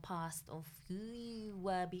your past of who you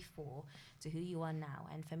were before to who you are now.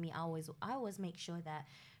 And for me, I always make sure that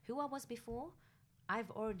who I was before,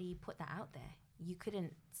 I've already put that out there. You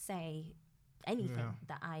couldn't say anything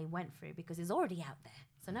that I went through because it's already out there.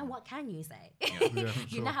 So now what can you say?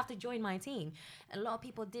 You now have to join my team. A lot of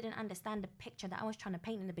people didn't understand the picture that I was trying to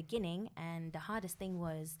paint in the beginning, and the hardest thing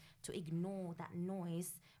was to ignore that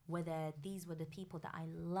noise, whether these were the people that I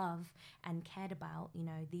love and cared about. You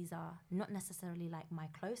know, these are not necessarily like my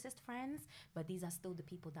closest friends, but these are still the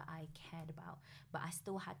people that I cared about. But I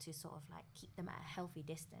still had to sort of like keep them at a healthy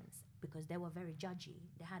distance because they were very judgy.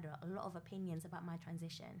 They had a lot of opinions about my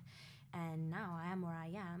transition. And now I am where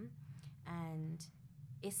I am. And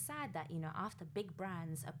it's sad that, you know, after big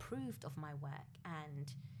brands approved of my work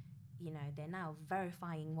and, you know, they're now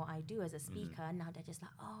verifying what I do as a speaker, now they're just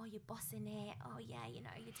like, oh, you're bossing it. Oh, yeah, you know,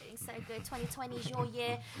 you're doing so good. 2020 is your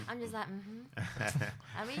year. I'm just like,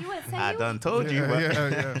 I mean, you wouldn't say I done told you, but you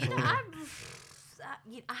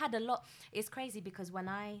know, I had a lot. It's crazy because when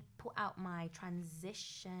I put out my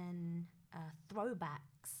transition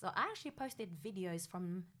throwbacks, so I actually posted videos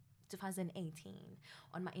from 2018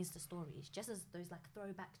 on my Insta stories, just as those like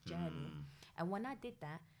throwback journey. And when I did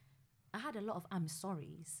that, I had a lot of I'm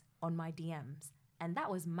sorries on my DMs. And that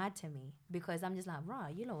was mad to me because I'm just like, rah,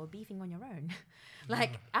 you lot were beefing on your own.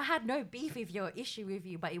 Like, I had no beef with your issue with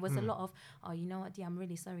you, but it was a lot of, oh, you know what, dear, I'm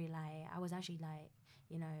really sorry. Like, I was actually like,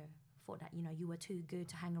 you know, thought that, you know, you were too good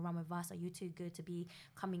to hang around with us, or you too good to be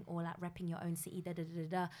coming all out repping your own city,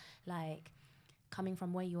 like, coming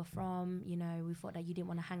from where you were from, you know, we thought that you didn't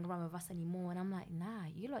want to hang around with us anymore. And I'm like, nah,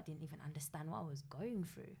 you lot didn't even understand what I was going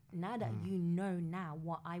through. Now that you know now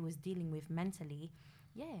what I was dealing with mentally,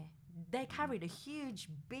 they carried a huge,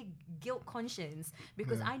 big guilt conscience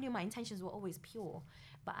because I knew my intentions were always pure,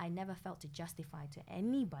 but I never felt to justify to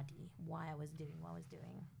anybody why I was doing what I was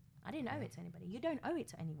doing. I didn't owe it to anybody. You don't owe it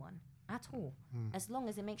to anyone at all. As long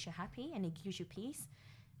as it makes you happy and it gives you peace,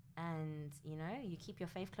 and, you know, you keep your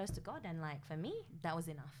faith close to God. And, like, for me, that was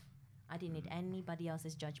enough. I didn't need anybody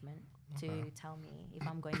else's judgment to tell me if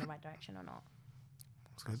I'm going the right direction or not.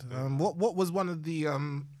 That's good. What was one of the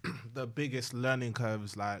the biggest learning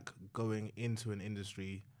curves, like, going into an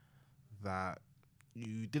industry that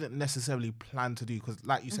you didn't necessarily plan to do? Because,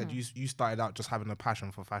 like you said, you started out just having a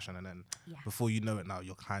passion for fashion, and then before you know it now,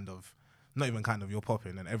 you're kind of, not even kind of, you're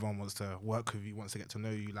popping, and everyone wants to work with you, wants to get to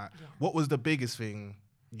know you. Like, what was the biggest thing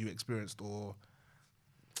you experienced or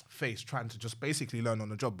faced trying to just basically learn on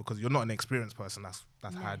the job, because you're not an experienced person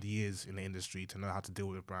that's had years in the industry to know how to deal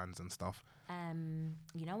with brands and stuff?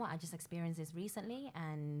 you know what, I just experienced this recently,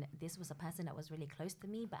 and this was a person that was really close to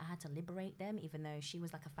me, but I had to liberate them, even though she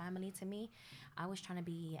was like a family to me. I was trying to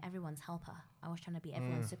be everyone's helper. I was trying to be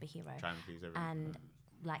everyone's superhero. Trying to please everyone. And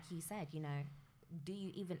like he said, you know, do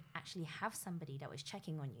you even actually have somebody that was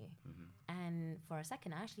checking on you? And for a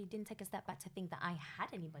second, I actually didn't take a step back to think that I had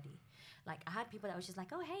anybody. Like, I had people that was just like,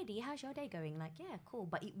 oh, hey, Dee, how's your day going? Like, yeah, cool.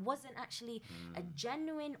 But it wasn't actually a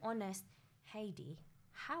genuine, honest, hey, Dee,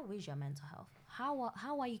 how is your mental health?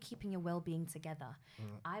 How are you keeping your well-being together?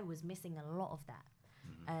 I was missing a lot of that.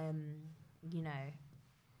 You know,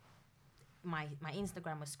 my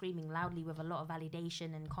Instagram was screaming loudly with a lot of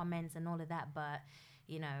validation and comments and all of that, but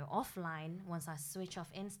you know, offline, once I switch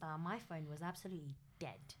off Insta, my phone was absolutely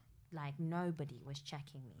dead. Like, nobody was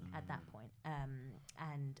checking me at that point.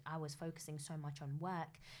 And I was focusing so much on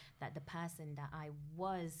work that the person that I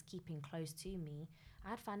was keeping close to me, I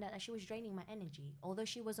had found out that she was draining my energy. Although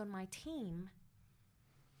she was on my team,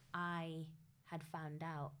 I had found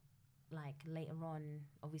out, like, later on,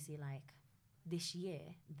 obviously, like, this year,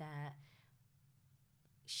 that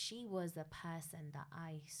she was a person that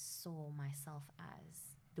I saw myself as.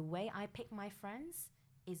 The way I pick my friends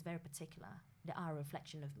is very particular. They are a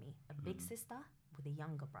reflection of me. A big sister with a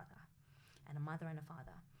younger brother, and a mother and a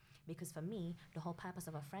father. Because for me, the whole purpose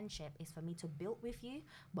of a friendship is for me to build with you,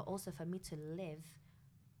 but also for me to live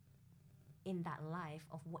in that life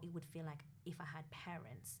of what it would feel like if I had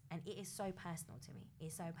parents. And it is so personal to me.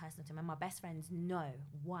 It's so personal to me. My best friends know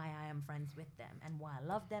why I am friends with them, and why I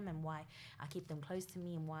love them, and why I keep them close to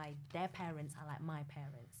me, and why their parents are like my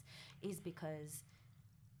parents. Is because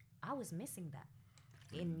I was missing that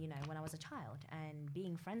in, you know, when I was a child, and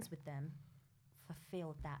being friends with them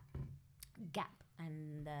fulfilled that gap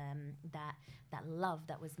and that love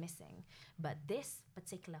that was missing. But this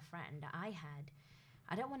particular friend that I had,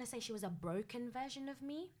 I don't want to say she was a broken version of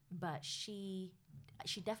me, but she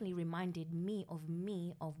definitely reminded me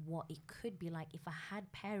of what it could be like if I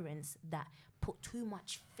had parents that put too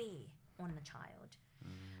much fear on the child.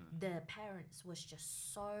 The parents was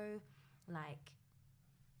just so, like,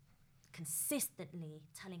 consistently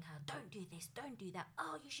telling her, don't do this, don't do that,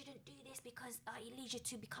 oh, you shouldn't do this because it leads you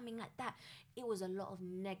to becoming like that. It was a lot of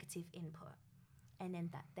negative input, and then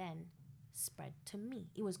that spread to me.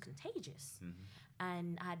 It was contagious.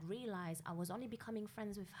 And I had realized I was only becoming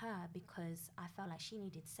friends with her because I felt like she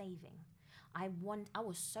needed saving. I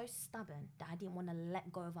was so stubborn that I didn't want to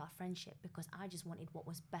let go of our friendship because I just wanted what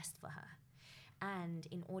was best for her. And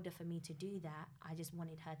in order for me to do that, I just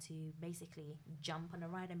wanted her to basically jump on a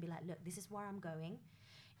ride and be like, look, this is where I'm going.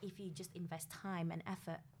 If you just invest time and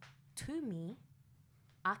effort to me,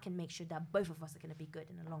 I can make sure that both of us are going to be good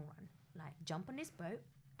in the long run. Like, jump on this boat,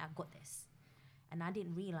 I've got this. And I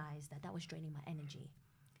didn't realize that that was draining my energy.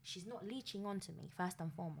 She's not leeching onto me, first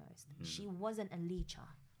and foremost. She wasn't a leecher,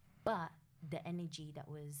 but the energy that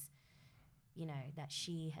was, you know, that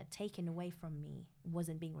she had taken away from me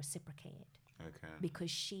wasn't being reciprocated. Okay.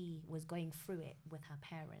 Because she was going through it with her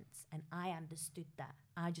parents, and I understood that.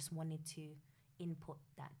 I just wanted to input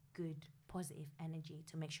that good, positive energy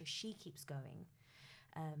to make sure she keeps going.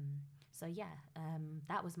 So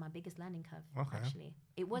that was my biggest learning curve. Okay. Actually,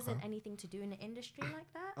 it wasn't anything to do in the industry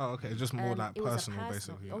like that. Oh, okay. Just more like It was a personal,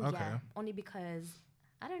 basically. Oh, okay. yeah. Only because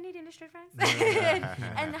I don't need industry friends.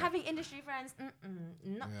 And having industry friends,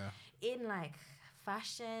 not in like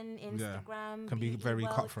fashion, Instagram, Can be beauty very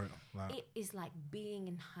world. cutthroat. Like. It is like being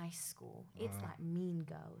in high school. It's like Mean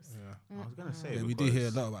Girls. I was gonna say, Yeah, we do hear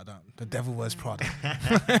a lot about that. The devil wears Prada.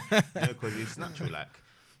 because it's natural. Like,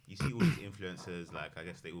 you see all these influencers, like, I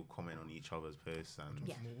guess they all comment on each other's posts, and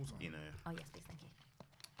you know. Oh yes, please, thank you.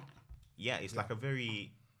 Yeah, it's like a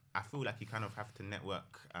very. I feel like you kind of have to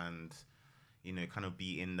network and, you know, kind of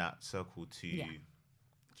be in that circle to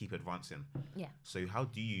keep advancing. Yeah. So how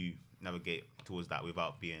do you navigate towards that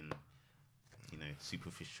without being, you know,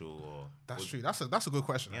 superficial or? That's true. That's a good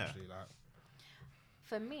question, Yeah. actually. Like.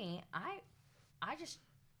 For me, I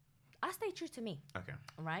stay true to me. Okay.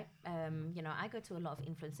 Right? You know, I go to a lot of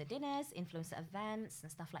influencer dinners, influencer events,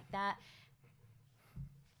 and stuff like that.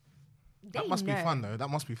 That must be fun, though. That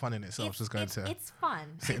must be fun in itself. Just going to it's fun.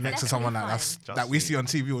 sitting It's next to someone definitely like that we see on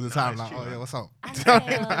TV all the time. it's Like, true, oh yeah, man. what's up? And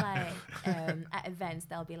they'll, like, at events,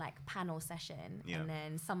 there'll be like panel session, Yeah. and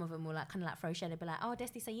then some of them will like kind of like throw shade. They'll be like, "Oh,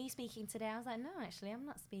 Desti, so you speaking today?" I was like, "No, actually, I'm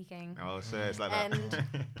not speaking." Oh, so it's like And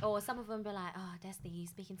that. or some of them be like, "Oh, Desti, you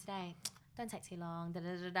speaking today? don't take too long. Da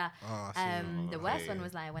da da da. Oh, I see. The worst Okay. one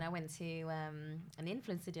was like when I went to an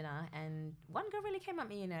influencer dinner, and one girl really came at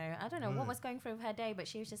me. You know, I don't know what was going through her day, but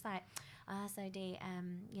she was just like, "So D,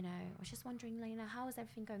 you know, I was just wondering, like, you know, how is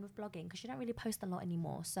everything going with blogging? Because you don't really post a lot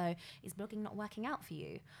anymore. So is blogging not working out for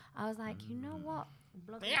you?" I was like, you know what?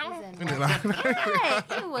 Blogging isn't. Isn't it working."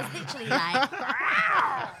 Yeah, it was literally like,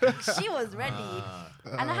 she was ready,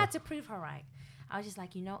 and I had to prove her right. I was just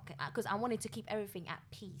like, you know, because I wanted to keep everything at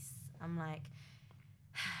peace. I'm like,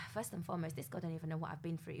 first and foremost, this girl don't even know what I've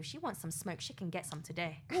been through. If she wants some smoke, she can get some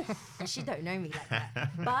today. And she don't know me like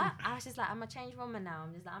that. But I was just like, I'm a changed woman now.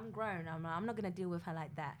 I'm just like, I'm grown. I'm not going to deal with her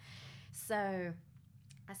like that. So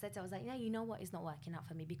I said to her, I was like, yeah, you know what? It's not working out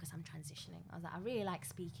for me because I'm transitioning. I was like, I really like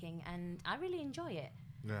speaking and I really enjoy it.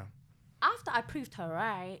 Yeah. After I proved her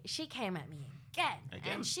right, she came at me again.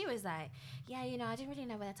 Again? And she was like, yeah, you know, I didn't really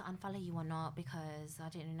know whether to unfollow you or not because I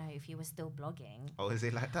didn't know if you were still blogging. Oh, is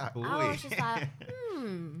it like that? I was just like,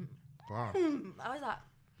 Wow.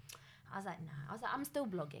 I was like, nah. I was like, I'm still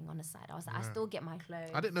blogging on the side. I was like, I still get my clothes.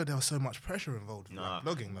 I didn't know there was so much pressure involved with Nah.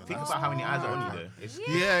 blogging though. Think That's- about how many eyes are on you though. It's,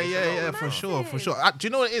 Yeah, for sure, for sure. Do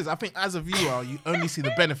you know what it is? I think as a viewer, you only see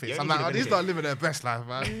the benefits. You I'm only like, see oh, the these benefits. not living their best life,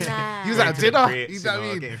 man. Nah. He was Going at to the dinner. Brits, You you know what know,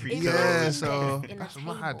 I mean? getting free If clothes. Yeah, you're so in a that's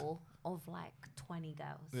mad. table of like 20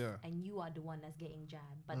 girls, Yeah. and you are the one that's getting jabbed,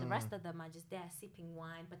 but the rest of them are just there sipping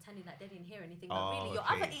wine, pretending that they didn't hear anything. But Oh, really, your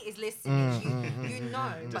okay. other eaters listening, you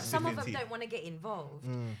know. But Just some of sipping them tea. don't want to get involved.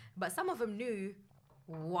 But some of them knew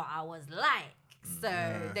what I was like. So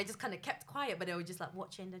they just kind of kept quiet, but they were just like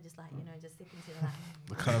watching. They're just like, you know, just sipping tea.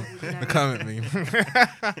 Like, Come at me.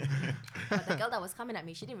 But the girl that was coming at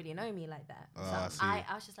me, she didn't really know me like that. Oh, I So see.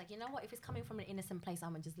 I was just like, you know what? If it's coming from an innocent place,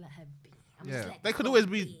 I'm gonna just let her be. Yeah, there could always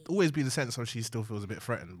be the sense of she still feels a bit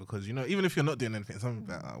threatened because you know even if you're not doing anything, something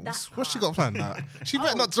like that. What's she got planned? Like, she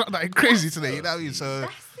better not start like crazy today. You know what I mean? So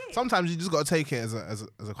That's it. sometimes you just got to take it as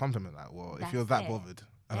a compliment. Like, well, if you're that That's it. bothered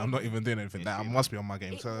and I'm not even doing anything, that I must be on my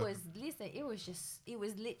game. It So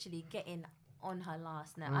was literally getting on her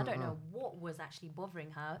last nerve. I don't know what was actually bothering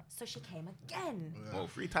her, so she came again. Well,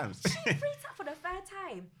 3 times. Free time for the third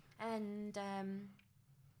time, and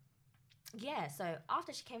yeah. So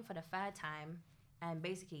after she came for the third time, and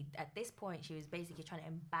basically at this point she was basically trying to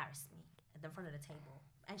embarrass me at the front of the table,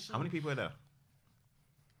 and she How many people are there?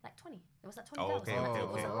 like 20. It was like 20 Oh, girls. okay, so, like, okay, it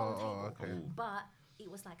was okay. a long Oh, table, okay. but it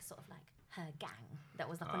was like sort of like her gang that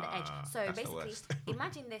was like on the edge. Ah, So that's the basically, worst.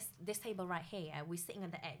 imagine this table right here. We're sitting on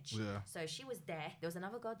the edge. Yeah. So she was there. There was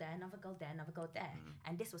another girl there, another girl there, another girl there,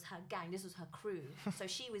 and this was her gang. This was her crew. So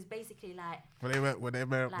she was basically like, when they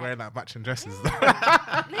were wearing like matching dresses,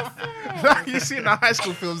 listen. you see in the high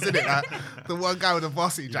school films, didn't it? Like the one guy with a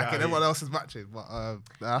varsity jacket, Yeah. everyone else is matching. But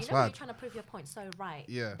that's You know when you're bad. trying to prove your point so right,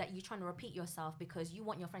 Yeah. that you're trying to repeat yourself because you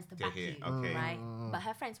want your friends to To back hear, you, okay. right? But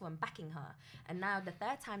her friends weren't backing her. And now the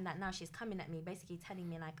third time that now she's coming at me, basically telling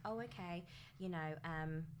me like, oh, okay, you know,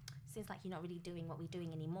 seems like you're not really doing what we're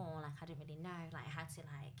doing anymore. Like, I didn't really know. Like, I had to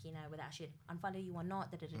like, you know, whether I should unfollow you or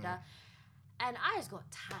not, da-da-da-da. And I just got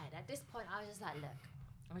tired. At this point, I was just like, look,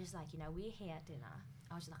 I was just like, you know, we're here at dinner.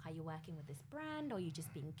 I was just like, are you working with this brand or are you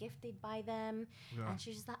just being gifted by them? Yeah. And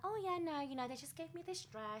she was just like, oh yeah, no, you know, they just gave me this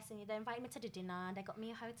dress and they invited me to the dinner and they got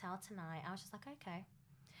me a hotel tonight. I was just like, okay.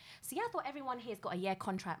 See, I thought everyone here's got a year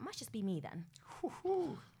contract. Must just be me then.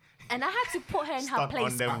 And I had to put her in her Stunt on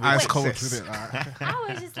place. them Ice with cold success. with it. Like. I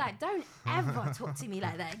was just like, don't ever talk to me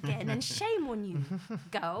like that again. And shame on you,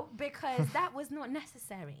 girl, because that was not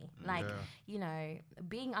necessary. Like, Yeah. you know,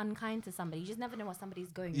 being unkind to somebody, you just never know what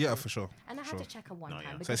somebody's going Yeah, through. for sure. And I had sure. to check her one No, time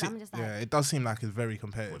yeah. So because I'm just like, yeah, it does seem like it's very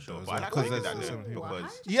competitive. For sure. though, But I as like well, to because see that there's though, certain people.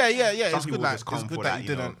 'cause Yeah, some it's good. people Like just come it's good for that you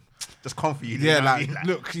you know, didn't. just come for you. Yeah, know what I like, mean?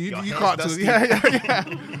 look, you your can't hair's do dusty.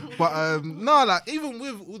 yeah. But no, like even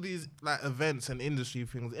with all these like events and industry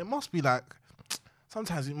things, it must be like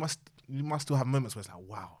sometimes you must still have moments where it's like,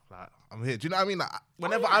 wow, like I'm here. Do you know what I mean? Like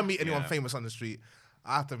whenever I meet anyone Yeah. famous on the street,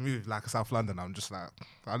 I have to move like South London. I'm just like,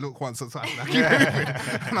 I look once or twice, like,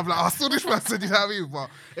 and I'm like, I saw this person. You know what I mean? But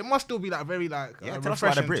it must still be like very like Yeah, tell us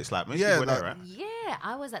about the refreshing. Brits. Like most Yeah, people are there, like- right? yeah,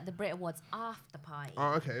 I was at the Brit Awards after party.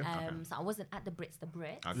 Oh, okay. So I wasn't at the Brits.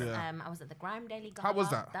 Okay. Yeah. I was at the Grime Daily Gala. How was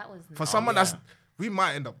that? That was For nice. someone yeah. that's, we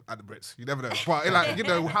might end up at the Brits. You never know. But like, you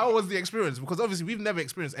know, how was the experience? Because obviously we've never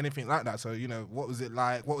experienced anything like that. So you know, what was it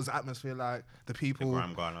like? What was the atmosphere like? The people.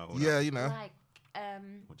 Grime Gala, all Yeah, that. you know. Like,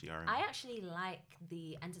 Or GRM. I actually like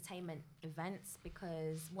the entertainment events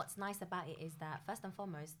because what's nice about it is that first and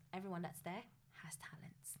foremost, everyone that's there has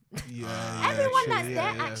talents. Everyone true, that's there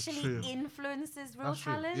yeah, actually true. influences real That's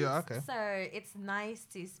true. talent. Yeah, okay. So it's nice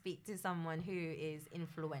to speak to someone who is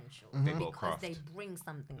influential They got because craft. they bring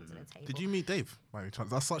something to the table. Did you meet Dave by any chance?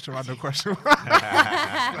 That's such a random question.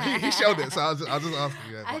 He showed it, so I'll just ask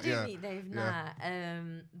you. Yeah, I but didn't yeah. meet Dave, yeah.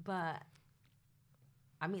 but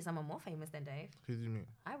I meet someone more famous than Dave. Who did you meet?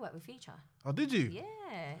 I work with Future. Oh, did you? Yeah.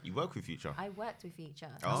 You work with Future. I worked with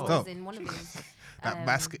Future. Oh. I was dope. in one of his. That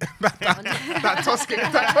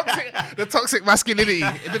the toxic masculinity.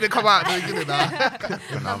 It didn't come out at the beginning.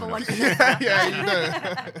 Number one. Yeah, you know.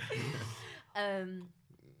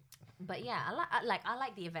 But yeah, I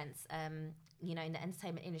like the events. You know, in the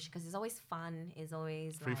entertainment industry because it's always fun. It's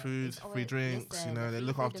always Free like, food, it's free always- drinks. listen, You know, the they free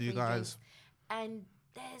look food, after the you free guys, drinks, and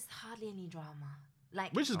there's hardly any drama.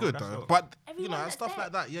 Like which is Oh, good that's though. dope. But you Everyone know, that's stuff there-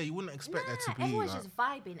 like that. Yeah, you wouldn't expect there to be. everyone's Like, just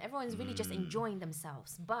vibing. Everyone's really just enjoying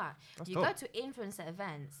themselves. But That's you dope. go to influencer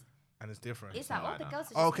events, and it's different. it's like all like the that. girls are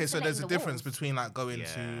just Oh, okay, so there's a insulating the difference walls. between like going Yeah.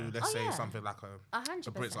 to, let's Oh, say, yeah. something like a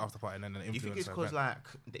 100%. Brits after party and then an Do you think it's influencer because event.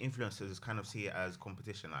 like the influencers kind of see it as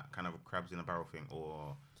competition, like kind of crabs in a barrel thing,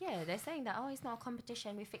 or Yeah, they're saying that it's not a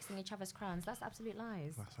competition. We're fixing each other's crowns. That's absolute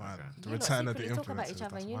lies. That's mad. Okay. The You lot return of the secretly talk about influencers. each other,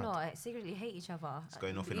 That's and you mad. lot secretly hate each other. it's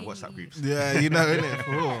going off in the WhatsApp groups? Yeah, you know, innit?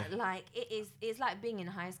 For real. Like it is. It's like being in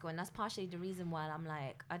high school, and that's partially the reason why I'm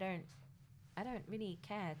like, I don't really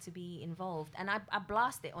care to be involved. And I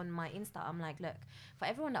blast it on my Insta. I'm like, look, for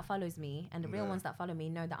everyone that follows me and the real Yeah. ones that follow me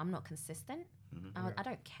know that I'm not consistent. I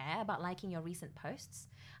don't care about liking your recent posts.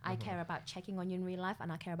 I care about checking on you in real life,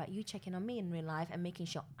 and I care about you checking on me in real life and making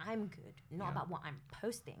sure I'm good, not about what I'm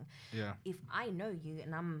posting. Yeah. If I know you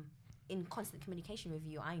and I'm in constant communication with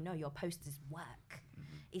you, I know your post is work.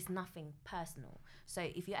 It's nothing personal. So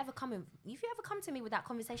if you ever come to me with that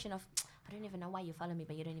conversation of, I don't even know why you follow me,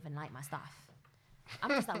 but you don't even like my stuff, I'm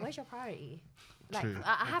just like, where's your priority? Like True.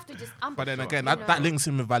 I have to just. But then again, you that know. links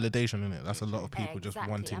in with validation, innit? That's a lot of people just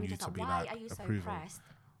Exactly. wanting I'm you just to be why like are you so approval. pressed?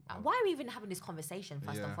 Why are we even having this conversation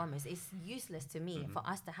first Yeah. and foremost? It's useless to me for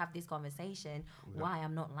us to have this conversation why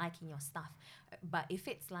I'm not liking your stuff. But if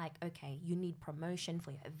it's like, okay, you need promotion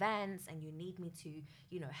for your events and you need me to,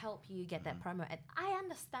 you know, help you get that promo, and I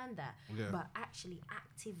understand that. Yeah. But actually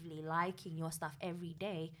actively liking your stuff every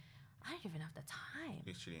day, I don't even have the time.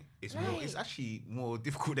 Literally, it's Like- it's actually more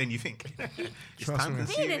difficult than you think. It's Trust time me. Being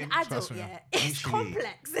consuming. an Trust adult, me. yeah, it's Literally.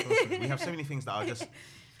 complex. We have so many things that are just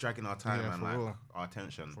dragging our time Yeah, and for like real. our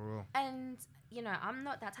attention. For real. And you know, I'm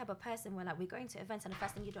not that type of person where like we're going to events and the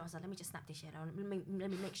first thing you do is like, let me just snap this shit. Let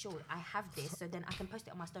me make sure I have this, so then I can post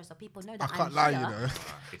it on my story so people know I that can't I'm lie, here. you know. It's-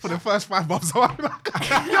 For the first 5 months, I'm like,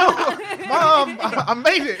 yo, mom, I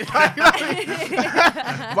made it.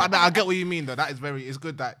 But nah, I get what you mean, though. That is it's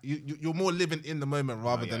good that you're more living in the moment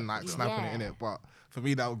rather than like snapping it in it. But for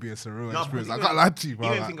me, that would be a surreal No, experience. I because can't lie to you, bro.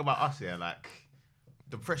 You don't like- think about us here, like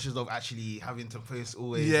the pressures of actually having to post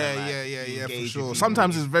always. Yeah, and, like, yeah, for engage with sure. people.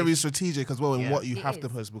 Sometimes it's very strategic as well in Yeah. what you It have to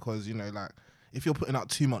is. post because, you know, like, if you're putting out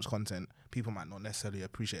too much content, people might not necessarily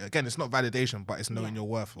appreciate it. Again, it's not validation, but it's knowing Yeah. your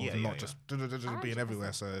worth of Yeah, not yeah, just yeah. being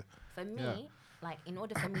everywhere. 100%. So, For me, Yeah. like in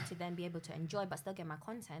order for me to then be able to enjoy but still get my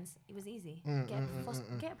contents, it was easy.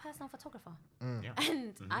 Get a personal photographer, Yeah.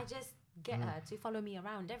 and I just get her to follow me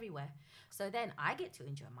around everywhere. So then I get to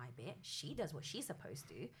enjoy my bit. She does what she's supposed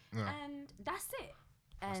to, and that's it.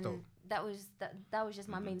 And dope. that was just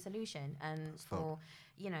my main solution. And for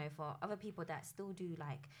for other people that still do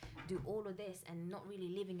all of this and not really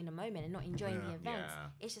living in the moment and not enjoying the events, Yeah.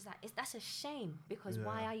 it's just like that's a shame because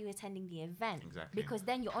why Yeah. are you attending the event? Exactly. Because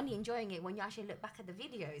then you're only enjoying it when you actually look back at the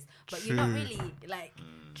videos, but you're not True. really like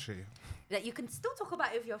true. that. You can still talk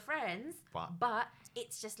about it with your friends, But- but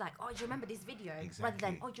it's just like, oh, do you remember this video? Rather than,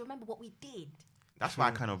 Exactly. oh, do you remember what we did? That's why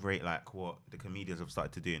I kind of rate like what the comedians have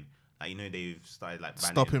started to do. Like, you know, they've started like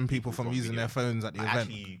banning Stopping people from using their videos. phones at the Like, event.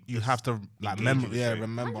 actually You just have to like engage with the show.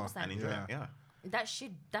 remember. 100%. and enjoy it. Yeah. That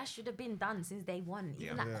should have been done since day one.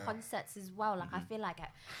 Even Yeah. at Yeah. concerts as well. Like I feel like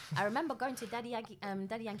I remember going to Daddy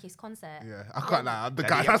Yankee's concert. Yeah, I can't lie. I'm the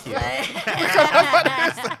Daddy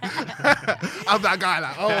guy. I'm that guy.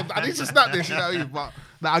 Like, oh, I need to snap this. You know what I mean? But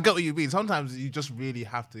like, I get what you mean. Sometimes you just really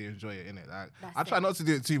have to enjoy it, innit? Like, That's I try it. not to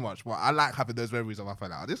do it too much, but I like having those memories of I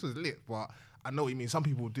felt like, oh, this was lit. But I know what you mean. Some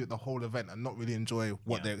people do it the whole event and not really enjoy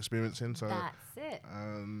what Yeah. they're experiencing. So, That's it.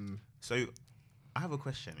 So, I have a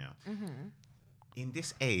question. Yeah. In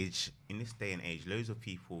this age, in this day and age, loads of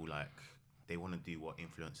people like they want to do what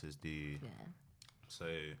influencers do. Yeah. So,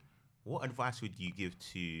 what advice would you give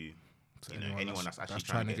to anyone that's actually that's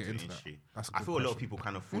trying to get into the that. industry? That's a I good feel a lot of question. people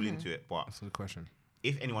kind of fall into it, but That's a good question.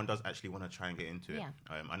 if anyone does actually want to try and get into it, Yeah.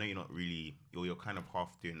 I know you're not really, you're kind of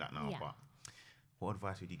half doing that now, Yeah. but what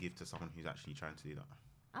advice would you give to someone who's actually trying to do that?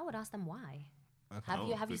 I would ask them why. Have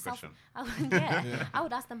you good self? question. I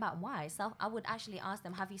would ask them about why. I would actually ask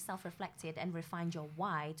them, have you self-reflected and refined your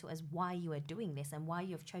why to as why you are doing this and why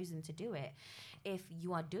you have chosen to do it? If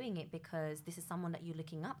you are doing it because this is someone that you're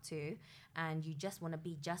looking up to and you just want to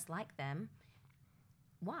be just like them,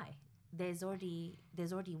 why? There's already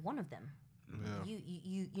one of them.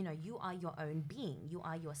 Yeah. You are your own being. You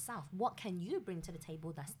are yourself. What can you bring to the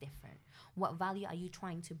table that's different? What value are you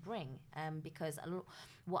trying to bring? Because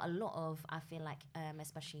what a lot of, I feel like,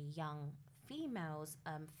 especially young females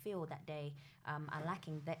feel that they are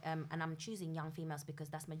lacking. And I'm choosing young females because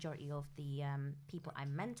that's majority of the people I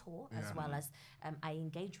mentor as well as I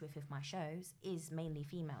engage with my shows is mainly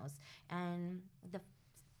females. And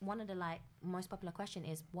one of the most popular question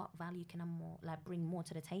is, what value can I bring more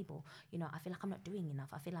to the table? I feel like I'm not doing enough.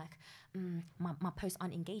 I feel like my posts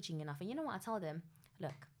aren't engaging enough. And you know what I tell them?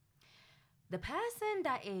 Look, the person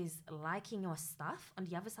that is liking your stuff on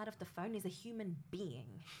the other side of the phone is a human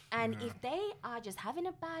being. And if they are just having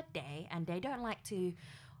a bad day and they don't like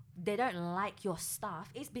your stuff,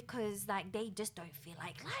 it's because they just don't feel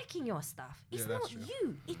like liking your stuff. It's not true.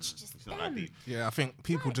 you. It's just It's not them. that deep. Yeah, I think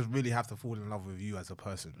people just really have to fall in love with you as a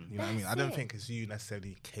person. You know what I mean? I don't That's it. think it's you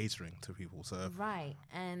necessarily catering to people. So Right.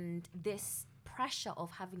 And this pressure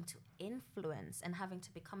of having to influence and having to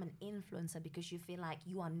become an influencer because you feel like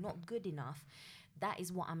you are not good enough, that is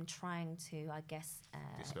what I'm trying to, I guess,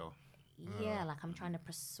 Dispel. I'm trying to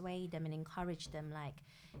persuade them and encourage them,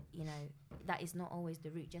 that is not always the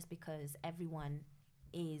route. Just because everyone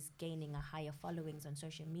is gaining a higher followings on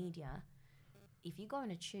social media, if you go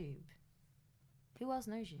on a tube, who else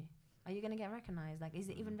knows you? Are you going to get recognized? Is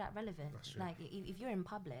it even that relevant? If you're in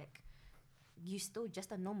public, you're still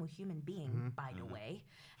just a normal human being, by the way.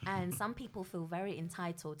 And some people feel very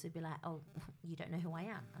entitled to be like, oh, you don't know who I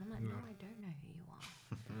am. And I'm like, no, I don't know who you are.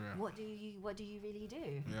 What do you really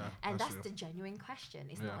do? And that's the genuine question.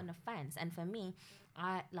 It's not an offense. And for me,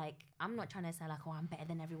 I'm not trying to say I'm better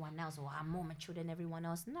than everyone else or I'm more mature than everyone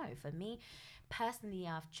else. No, for me personally,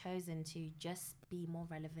 I've chosen to just be more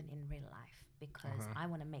relevant in real life because I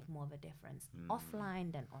want to make more of a difference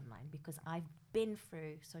offline than online, because I've been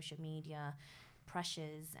through social media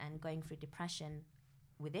pressures and going through depression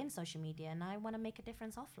within social media, and I want to make a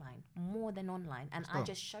difference offline more than online, and I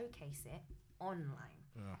just showcase it online.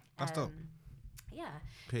 yeah, that's dope. Yeah.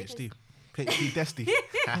 PhD Desti.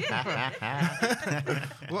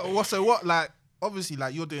 Obviously,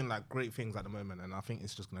 you're doing great things at the moment, and I think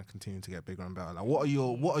it's just gonna continue to get bigger and better. What are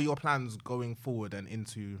your plans going forward and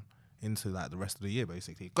into the rest of the year,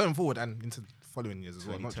 basically going forward and into following years as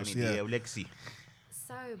well? Not just legacy.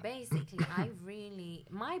 So basically,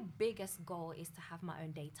 my biggest goal is to have my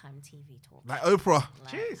own daytime TV talk. like Oprah.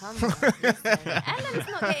 Come on, listen. Ellen's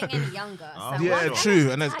not getting any younger. Oh, So yeah, what true,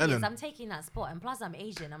 Ellen and there's retires, Ellen. I'm taking that spot, and plus I'm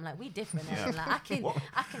Asian. I'm we different. Ellen. I can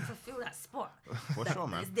fulfill that spot. For sure,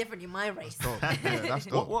 man. It's different in my race. That's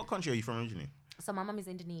dope. What country are you from originally? So my mum is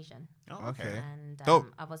Indonesian, Oh, Okay. and Dope.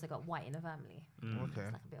 I've also got white in the family. Okay. It's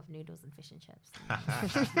like a bit of noodles and fish and chips.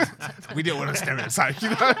 We didn't want to stereotype, you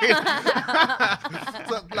know what I mean?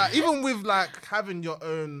 So, even with having your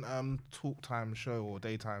own talk time show or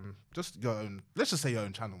daytime, just your own, let's just say your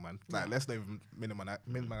own channel, man. Let's not even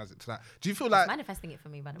minimize it to that. Do you feel It's manifesting it for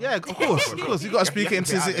me, by the way. yeah, of course, you got to speak it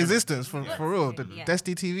into existence for real. The Yeah.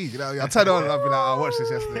 Desti TV, I turn it on and I'll be like, I watched this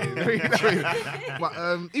yesterday. But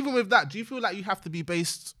even with that, do you feel like you have to be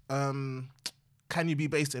based? Can you be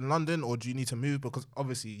based in London, or do you need to move? Because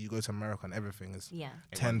obviously you go to America and everything is Yeah.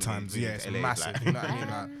 10 times. Yeah, it's massive. You know what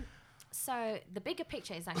I mean? So the bigger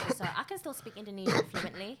picture is actually, so I can still speak Indonesian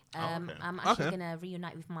fluently. okay. I'm actually gonna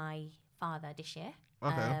reunite with my father this year.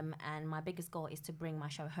 Okay. And my biggest goal is to bring my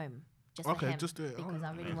show home. Just Okay, for him, just do it. because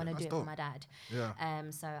I really want to do That's it dope. for my dad.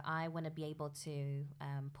 Yeah. So I want to be able to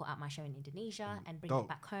put out my show in Indonesia and bring Dope. it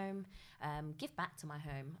back home, give back to my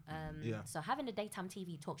home. Yeah. So having a daytime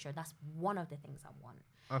TV talk show, that's one of the things I want.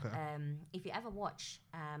 Okay. If you ever watch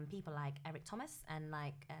people like Eric Thomas and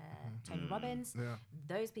Tony Robbins, Yeah.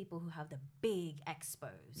 those people who have the big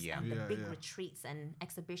expos and the Yeah, big yeah. retreats and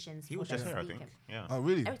exhibitions. He for was just them here, I to think. speak in. Yeah. Oh,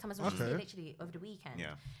 really? Eric Thomas was just Okay. here literally over the weekend.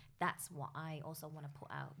 Yeah. That's what I also want to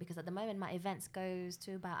put out, because at the moment my events goes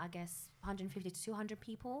to about, I guess, 150 to 200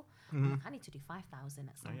 people. I need to do 5,000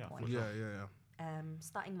 at some yeah, point. Yeah, yeah.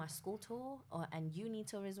 Starting my school tour and uni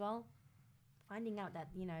tour as well. Finding out that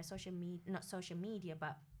not social media,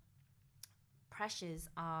 but pressures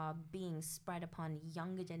are being spread upon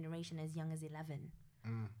younger generation as young as 11,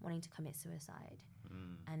 wanting to commit suicide,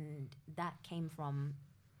 and that came from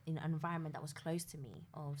an environment that was close to me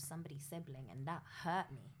of somebody's sibling, and that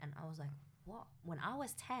hurt me. And I was like, what? When I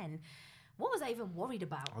was 10, what was I even worried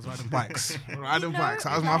about? I was riding bikes. Riding know, bikes.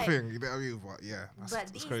 That was my like- thing. You know what I mean? But yeah, But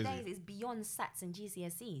that's these crazy. days, it's beyond SATs and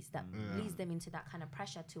GCSEs that leads them into that kind of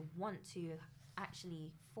pressure to want to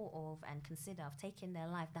actually thought of and consider of taking their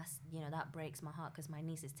life. That's, that breaks my heart because my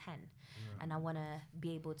niece is 10 and I want to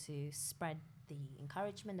be able to spread the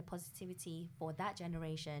encouragement, the positivity for that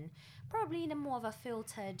generation, probably in a more of a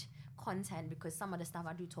filtered content, because some of the stuff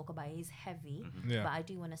I do talk about is heavy, Yeah. but I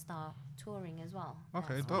do want to start touring as well.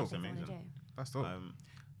 Okay, That's dope. what I wanna Amazing. do. That's dope.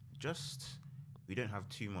 We don't have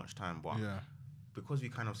too much time, but Yeah. because we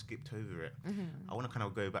kind of skipped over it, I want to kind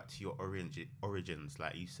of go back to your origins.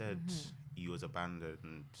 Like you said, you was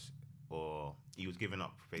abandoned or you was given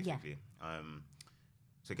up, basically.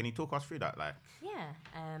 So can you talk us through that? Like, Yeah.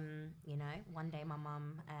 One day my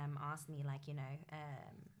mum asked me, like,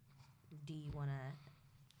 do you want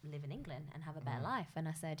to live in England and have a better life? And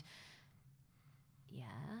I said, yeah.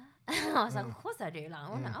 I was like, of course I do.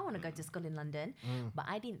 Like, I want to go to school in London. But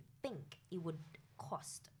I didn't think it would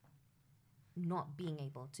cost not being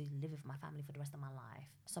able to live with my family for the rest of my life.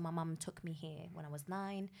 So my mum took me here when I was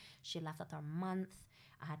 9. She left after a month.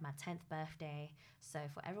 I had my 10th birthday. So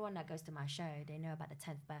for everyone that goes to my show, they know about the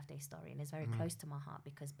 10th birthday story, and it's very close to my heart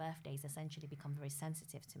because birthdays essentially become very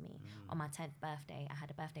sensitive to me. On my 10th birthday, I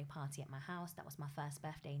had a birthday party at my house. That was my first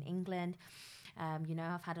birthday in England.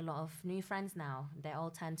 I've had a lot of new friends now. They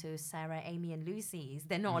all turn to Sarah, Amy, and Lucy's.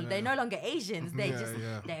 They're no longer Asians.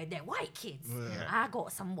 They're they're white kids. Yeah. I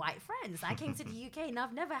got some white friends. I came to the UK and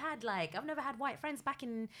I've never had white friends back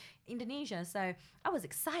in Indonesia. So I was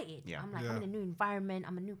excited. Yeah. I'm like, Yeah. I'm in a new environment.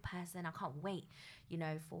 I'm a new person. I can't wait,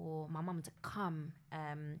 for my mum to come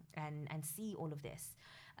and see all of this.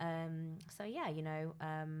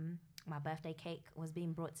 My birthday cake was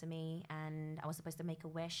being brought to me and I was supposed to make a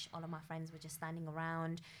wish. All of my friends were just standing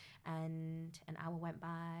around, and an hour went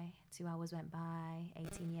by, 2 hours went by,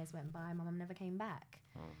 18 years went by. My mum never came back.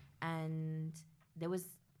 And there was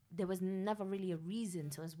never really a reason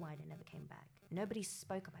to us why they never came back. Nobody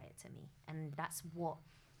spoke about it to me. And that's what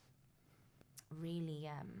really,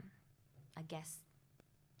 I guess,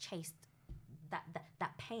 chased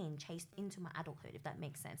that pain chased into my adulthood, if that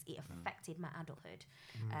makes sense. It affected my adulthood,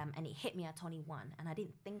 and it hit me at 21, and I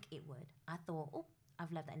didn't think it would. I thought,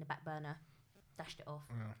 I've left that in the back burner, dashed it off.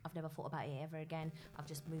 I've never thought about it ever again. I've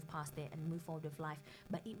just moved past it and moved forward with life.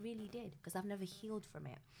 But it really did, because I've never healed from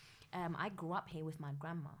it. I grew up here with my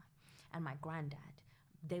grandma and my granddad.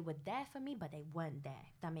 They were there for me, but they weren't there.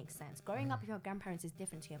 If that makes sense. Growing up with your grandparents is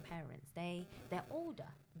different to your parents. They're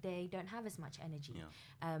older. They don't have as much energy. Yeah.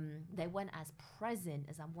 They weren't as present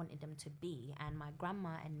as I wanted them to be. And my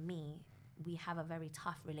grandma and me, we have a very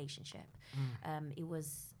tough relationship. It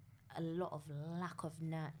was a lot of lack of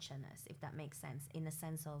nurtureness, if that makes sense, in the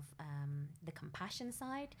sense of the compassion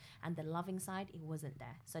side and the loving side. It wasn't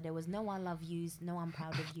there. So there was no I love yous, no I'm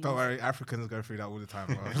proud of you. Don't worry, Africans go through that all the time.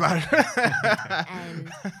 Bro.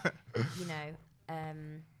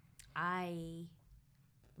 And I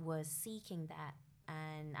was seeking that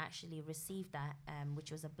and actually received that,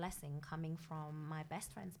 which was a blessing coming from my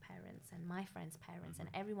best friend's parents and my friend's parents and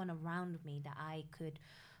everyone around me, that I could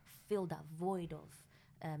fill that void of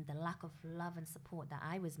the lack of love and support that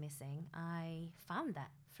I was missing. I found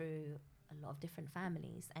that through a lot of different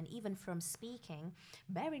families, and even from speaking.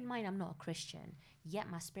 Bear in mind, I'm not a Christian, yet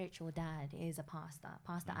my spiritual dad is a pastor,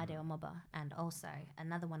 Pastor Ade Omoba, and also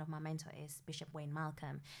another one of my mentors is Bishop Wayne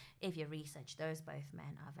Malcolm. If you research, those both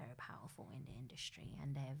men are very powerful in the industry,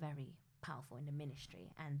 and they're very powerful in the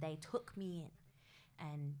ministry, and they took me in,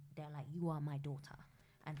 and they're like, you are my daughter,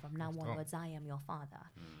 and from now onwards, I am your father.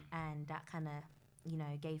 And that kind of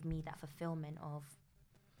gave me that fulfillment of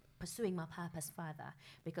pursuing my purpose further,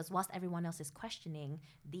 because whilst everyone else is questioning,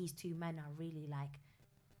 these two men are really like,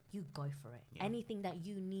 you go for it. Yeah. Anything that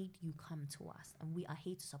you need, you come to us, and we are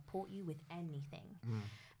here to support you with anything.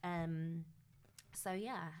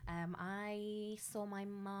 I saw my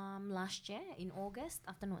mom last year in August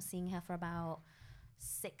after not seeing her for about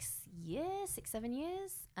 7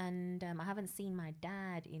 years, and I haven't seen my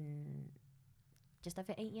dad in just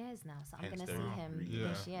over 8 years now, so I'm going to see him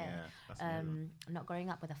this year. That's amazing. Not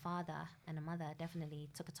growing up with a father and a mother definitely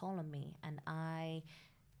took a toll on me, and I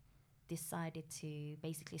decided to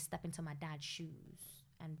basically step into my dad's shoes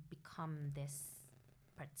and become this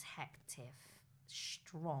protective,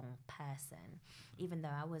 strong person. Even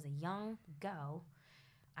though I was a young girl,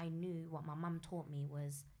 I knew what my mum taught me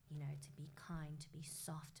was, to be kind, to be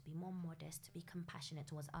soft, to be more modest, to be compassionate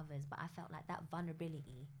towards others. But I felt like that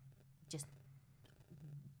vulnerability just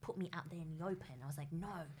put me out there in the open. I was like, no,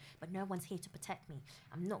 but no one's here to protect me.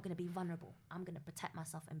 I'm not going to be vulnerable. I'm going to protect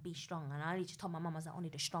myself and be strong. And I just told my mum, I was like, only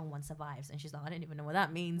the strong one survives. And she's like, I don't even know what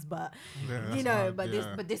that means, but you know,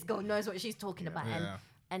 this girl knows what she's talking about.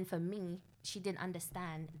 And for me, she didn't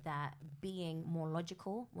understand that being more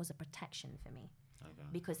logical was a protection for me. Okay.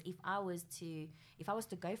 Because if I was to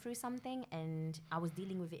go through something and I was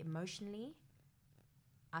dealing with it emotionally,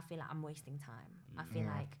 I feel like I'm wasting time. I feel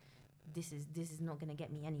like this is not going to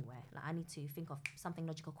get me anywhere. Like I need to think of something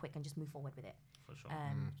logical quick and just move forward with it. For sure.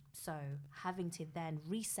 So having to then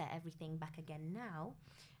reset everything back again now,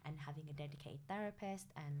 and having a dedicated therapist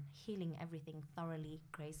and healing everything thoroughly,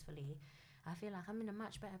 gracefully, I feel like I'm in a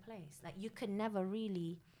much better place. Like you could never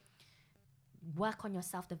really work on your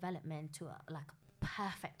self-development to a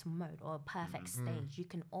perfect mode or a perfect stage. You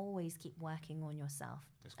can always keep working on yourself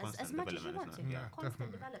as much as you want to.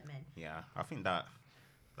 Constant development. Yeah, I think that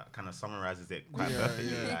kind of summarizes it quite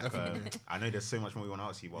perfectly. I know there's so much more we want to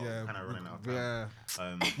ask you, but we're kind of running out of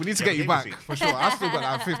time. We need to get you back for sure. I've still got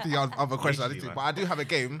like 50 other questions, but I do have a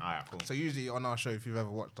game. All right, cool. So usually on our show, if you've ever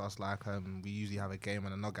watched us, we usually have a game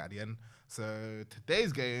and a nugget at the end. So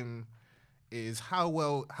today's game is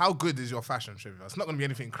how good is your fashion trivia? It's not going to be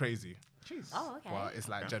anything crazy. Jeez. Oh, okay. But it's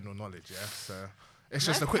like general knowledge, yeah. So it's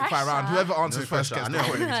just a quick fire round. Whoever answers first gets the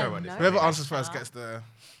point. Whoever answers first gets the.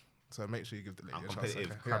 So make sure you give the lady a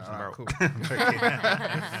chance.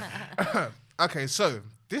 Okay. Okay, so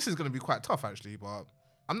this is going to be quite tough actually, but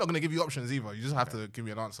I'm not going to give you options either. You just have to give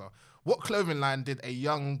me an answer. What clothing line did a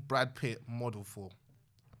young Brad Pitt model for?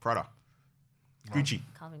 Prada. Gucci.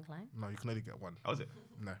 Calvin Klein? No, you can only get one. Oh, was it?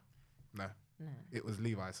 No. It was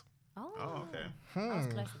Levi's. Oh, okay. I was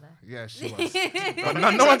closer there. Yeah, she was.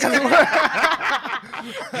 no one can.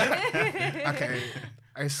 Okay.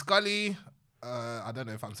 A Scully, I don't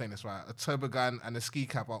know if I'm saying this right, a toboggan and a ski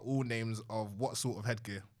cap are all names of what sort of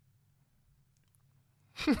headgear?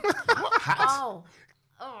 What hat?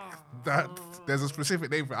 Oh. There's a specific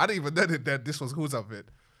name for it. I didn't even know that this was called something.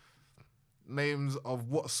 Names of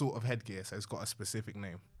what sort of headgear, so it's got a specific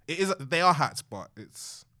name. They are hats, but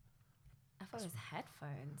it's... I thought it was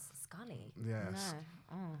headphones. Scully. Yes.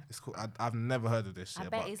 No. Oh. It's cool. I've never heard of this. I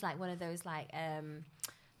bet it's like one of those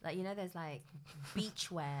you know, there's like beach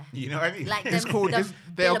wear. You know what I mean? Like it's called.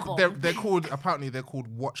 They're called. Apparently, they're called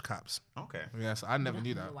watch caps. Okay. Yes, I never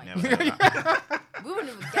knew that. We wouldn't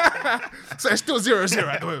even get that. So it's still 0-0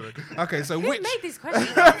 at the moment. Okay, so Who made this question?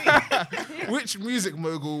 which music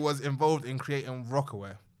mogul was involved in creating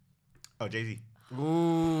Rockaway? Oh, Jay-Z.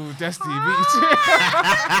 Ooh, Destiny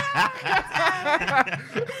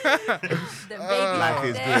The baby Life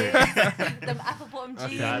is good. The apple bottom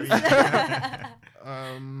jeans.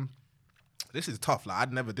 This is tough. Like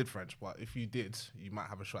I never did French, but if you did, you might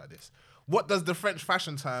have a shot at this. What does the French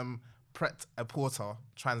fashion term pret-a-porter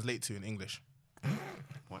translate to in English?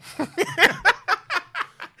 What?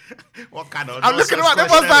 What kind of? I'm looking around.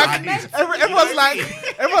 Everyone's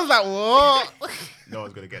like, what? No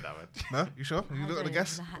one's gonna get that one. No, you sure? You look at the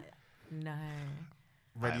guess. No.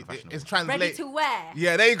 Ready? It's translate. Ready to wear.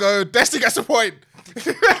 Yeah, there you go. Destiny gets a point. It's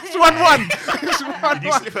 1-1. It's 1-1. Did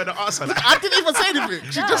you slip her the answer? I didn't even say anything.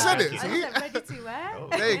 She just said it. I See? said ready to wear. Oh.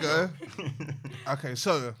 There you go. Okay,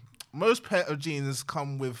 so most pair of jeans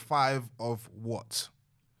come with 5 of what?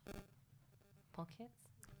 Pockets.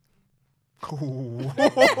 Ooh.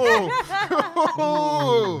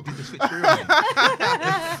 Did the switch through?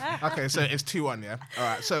 Okay, so it's 2-1, yeah? All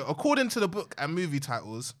right, so according to the book and movie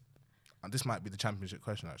titles, and this might be the championship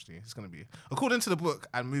question, actually. It's going to be. According to the book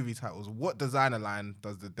and movie titles, what designer line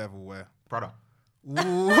does the devil wear? Prada. Ooh.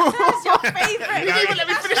 That's your favourite. You didn't even let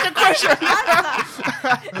me finish the question.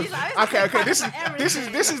 Okay.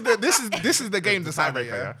 This is the game decider,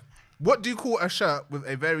 yeah? yeah? What do you call a shirt with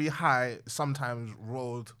a very high, sometimes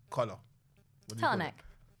rolled collar? Turtleneck.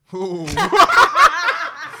 Ooh.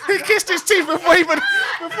 He kissed his teeth before he even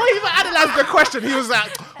analysed the question. He was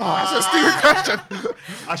like, "Oh, that's a stupid question."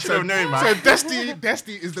 I should have known, man. So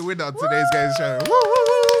Destiny is the winner of today's game show. Woo, woo,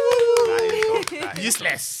 woo, woo.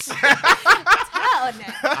 Useless.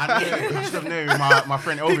 Turtleneck. I should have known my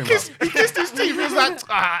friend Elvin. He kissed his teeth. He was like,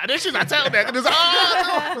 and then she's like, turtleneck. And he was like,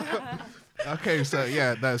 no. Okay, so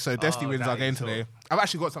yeah, so Destiny wins our game today. I've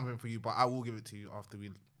actually got something for you, but I will give it to you after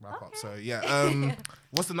we wrap up. So yeah,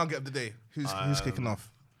 what's the nugget of the day? Who's kicking off?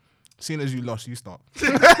 Seeing as you lost, you start. You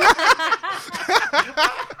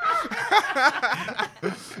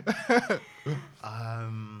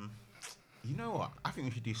know what? I think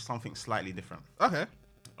we should do something slightly different. Okay.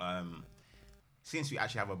 Since we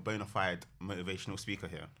actually have a bona fide motivational speaker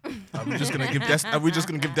here. Are we just gonna give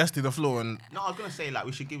Destiny the floor? And No, I was gonna say like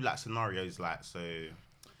we should give like scenarios like so.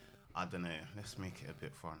 I don't know. Let's make it a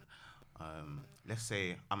bit fun. Let's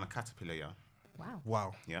say I'm a caterpillar, yeah? Wow.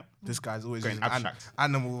 Wow. Yep. This guy's always Going using abstract.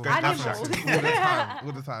 animal. Going Animal. abstract.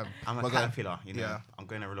 All the time. I'm a But caterpillar, you know. yeah. I'm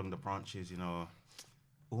going along the branches, you know.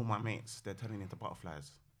 All my mates, they're turning into butterflies.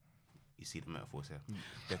 You see the metaphors here.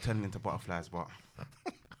 They're turning into butterflies, but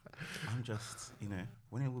I'm just, you know,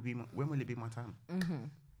 when will it be my time? Mm-hmm.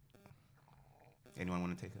 Anyone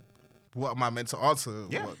want to take it? What am I meant to answer?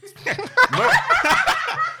 Yeah. What?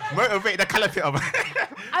 Motivate the caterpillar.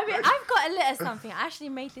 I mean, I've got a little something. I actually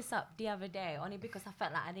made this up the other day only because I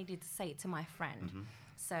felt like I needed to say it to my friend. Mm-hmm.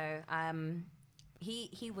 So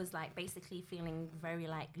he was like basically feeling very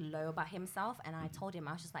like low about himself, and I told him,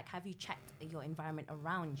 I was just like, have you checked your environment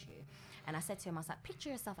around you? And I said to him, I was like, picture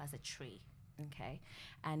yourself as a tree. Okay,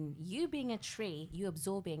 and you being a tree, you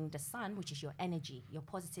absorbing the sun, which is your energy, your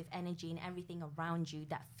positive energy, and everything around you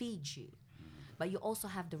that feeds you. But you also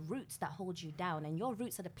have the roots that hold you down, and your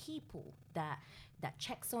roots are the people that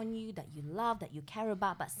checks on you, that you love, that you care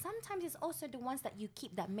about. But sometimes it's also the ones that you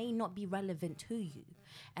keep that may not be relevant to you,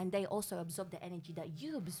 and they also absorb the energy that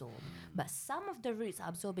you absorb. But some of the roots are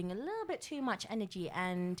absorbing a little bit too much energy,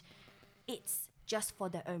 and it's just for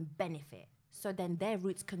their own benefit. So then their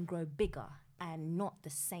roots can grow bigger and not the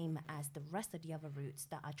same as the rest of the other roots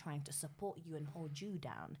that are trying to support you and hold you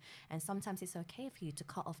down. And sometimes it's okay for you to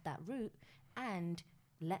cut off that root and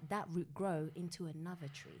let that root grow into another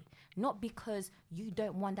tree. Not because you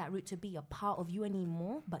don't want that root to be a part of you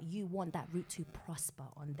anymore, but you want that root to prosper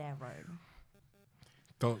on their own.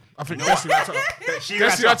 Don't. I think Jesse wrapped up. She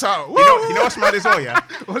Jesse wrapped wrapped up. You know what's mad as well, yeah?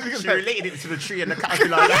 What's he gonna She say? related it to the tree and the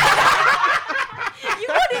caterpillar. You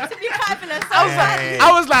wanted to be fabulous.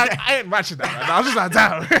 I was like, I ain't matching that. Man. I was just like,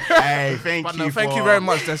 damn. Hey, thank But you. no, thank you for very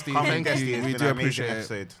much, Dusty. coming, Thank Dusty. you. It's We been do an amazing appreciate it.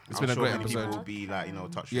 episode. It's I'm been a sure great many episode. people will be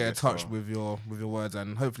like, touched. Yeah, with it, touched so with your words,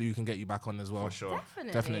 and hopefully we can get you back on as well. for sure.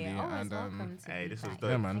 Definitely. Definitely, Always and, welcome to Hey, be this was back. dope.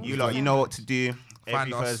 Yeah, man. You lot, you know what to do.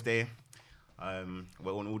 Find Every us. Thursday.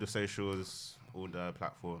 We're on all the socials, all the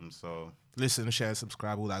platforms. So Listen, share,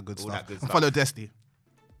 subscribe, all that good All stuff. that good And stuff. follow Dusty.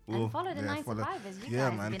 And follow the Yeah, Nine follow- Survivors. You Yeah,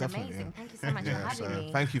 guys man, have been definitely. amazing. Thank you so much for Yeah, having so me.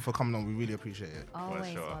 thank you for coming on. We really appreciate it.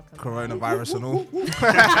 Always sure. welcome. Coronavirus and all.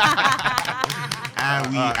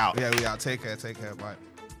 and we out. Yeah, we out. Take care. Bye.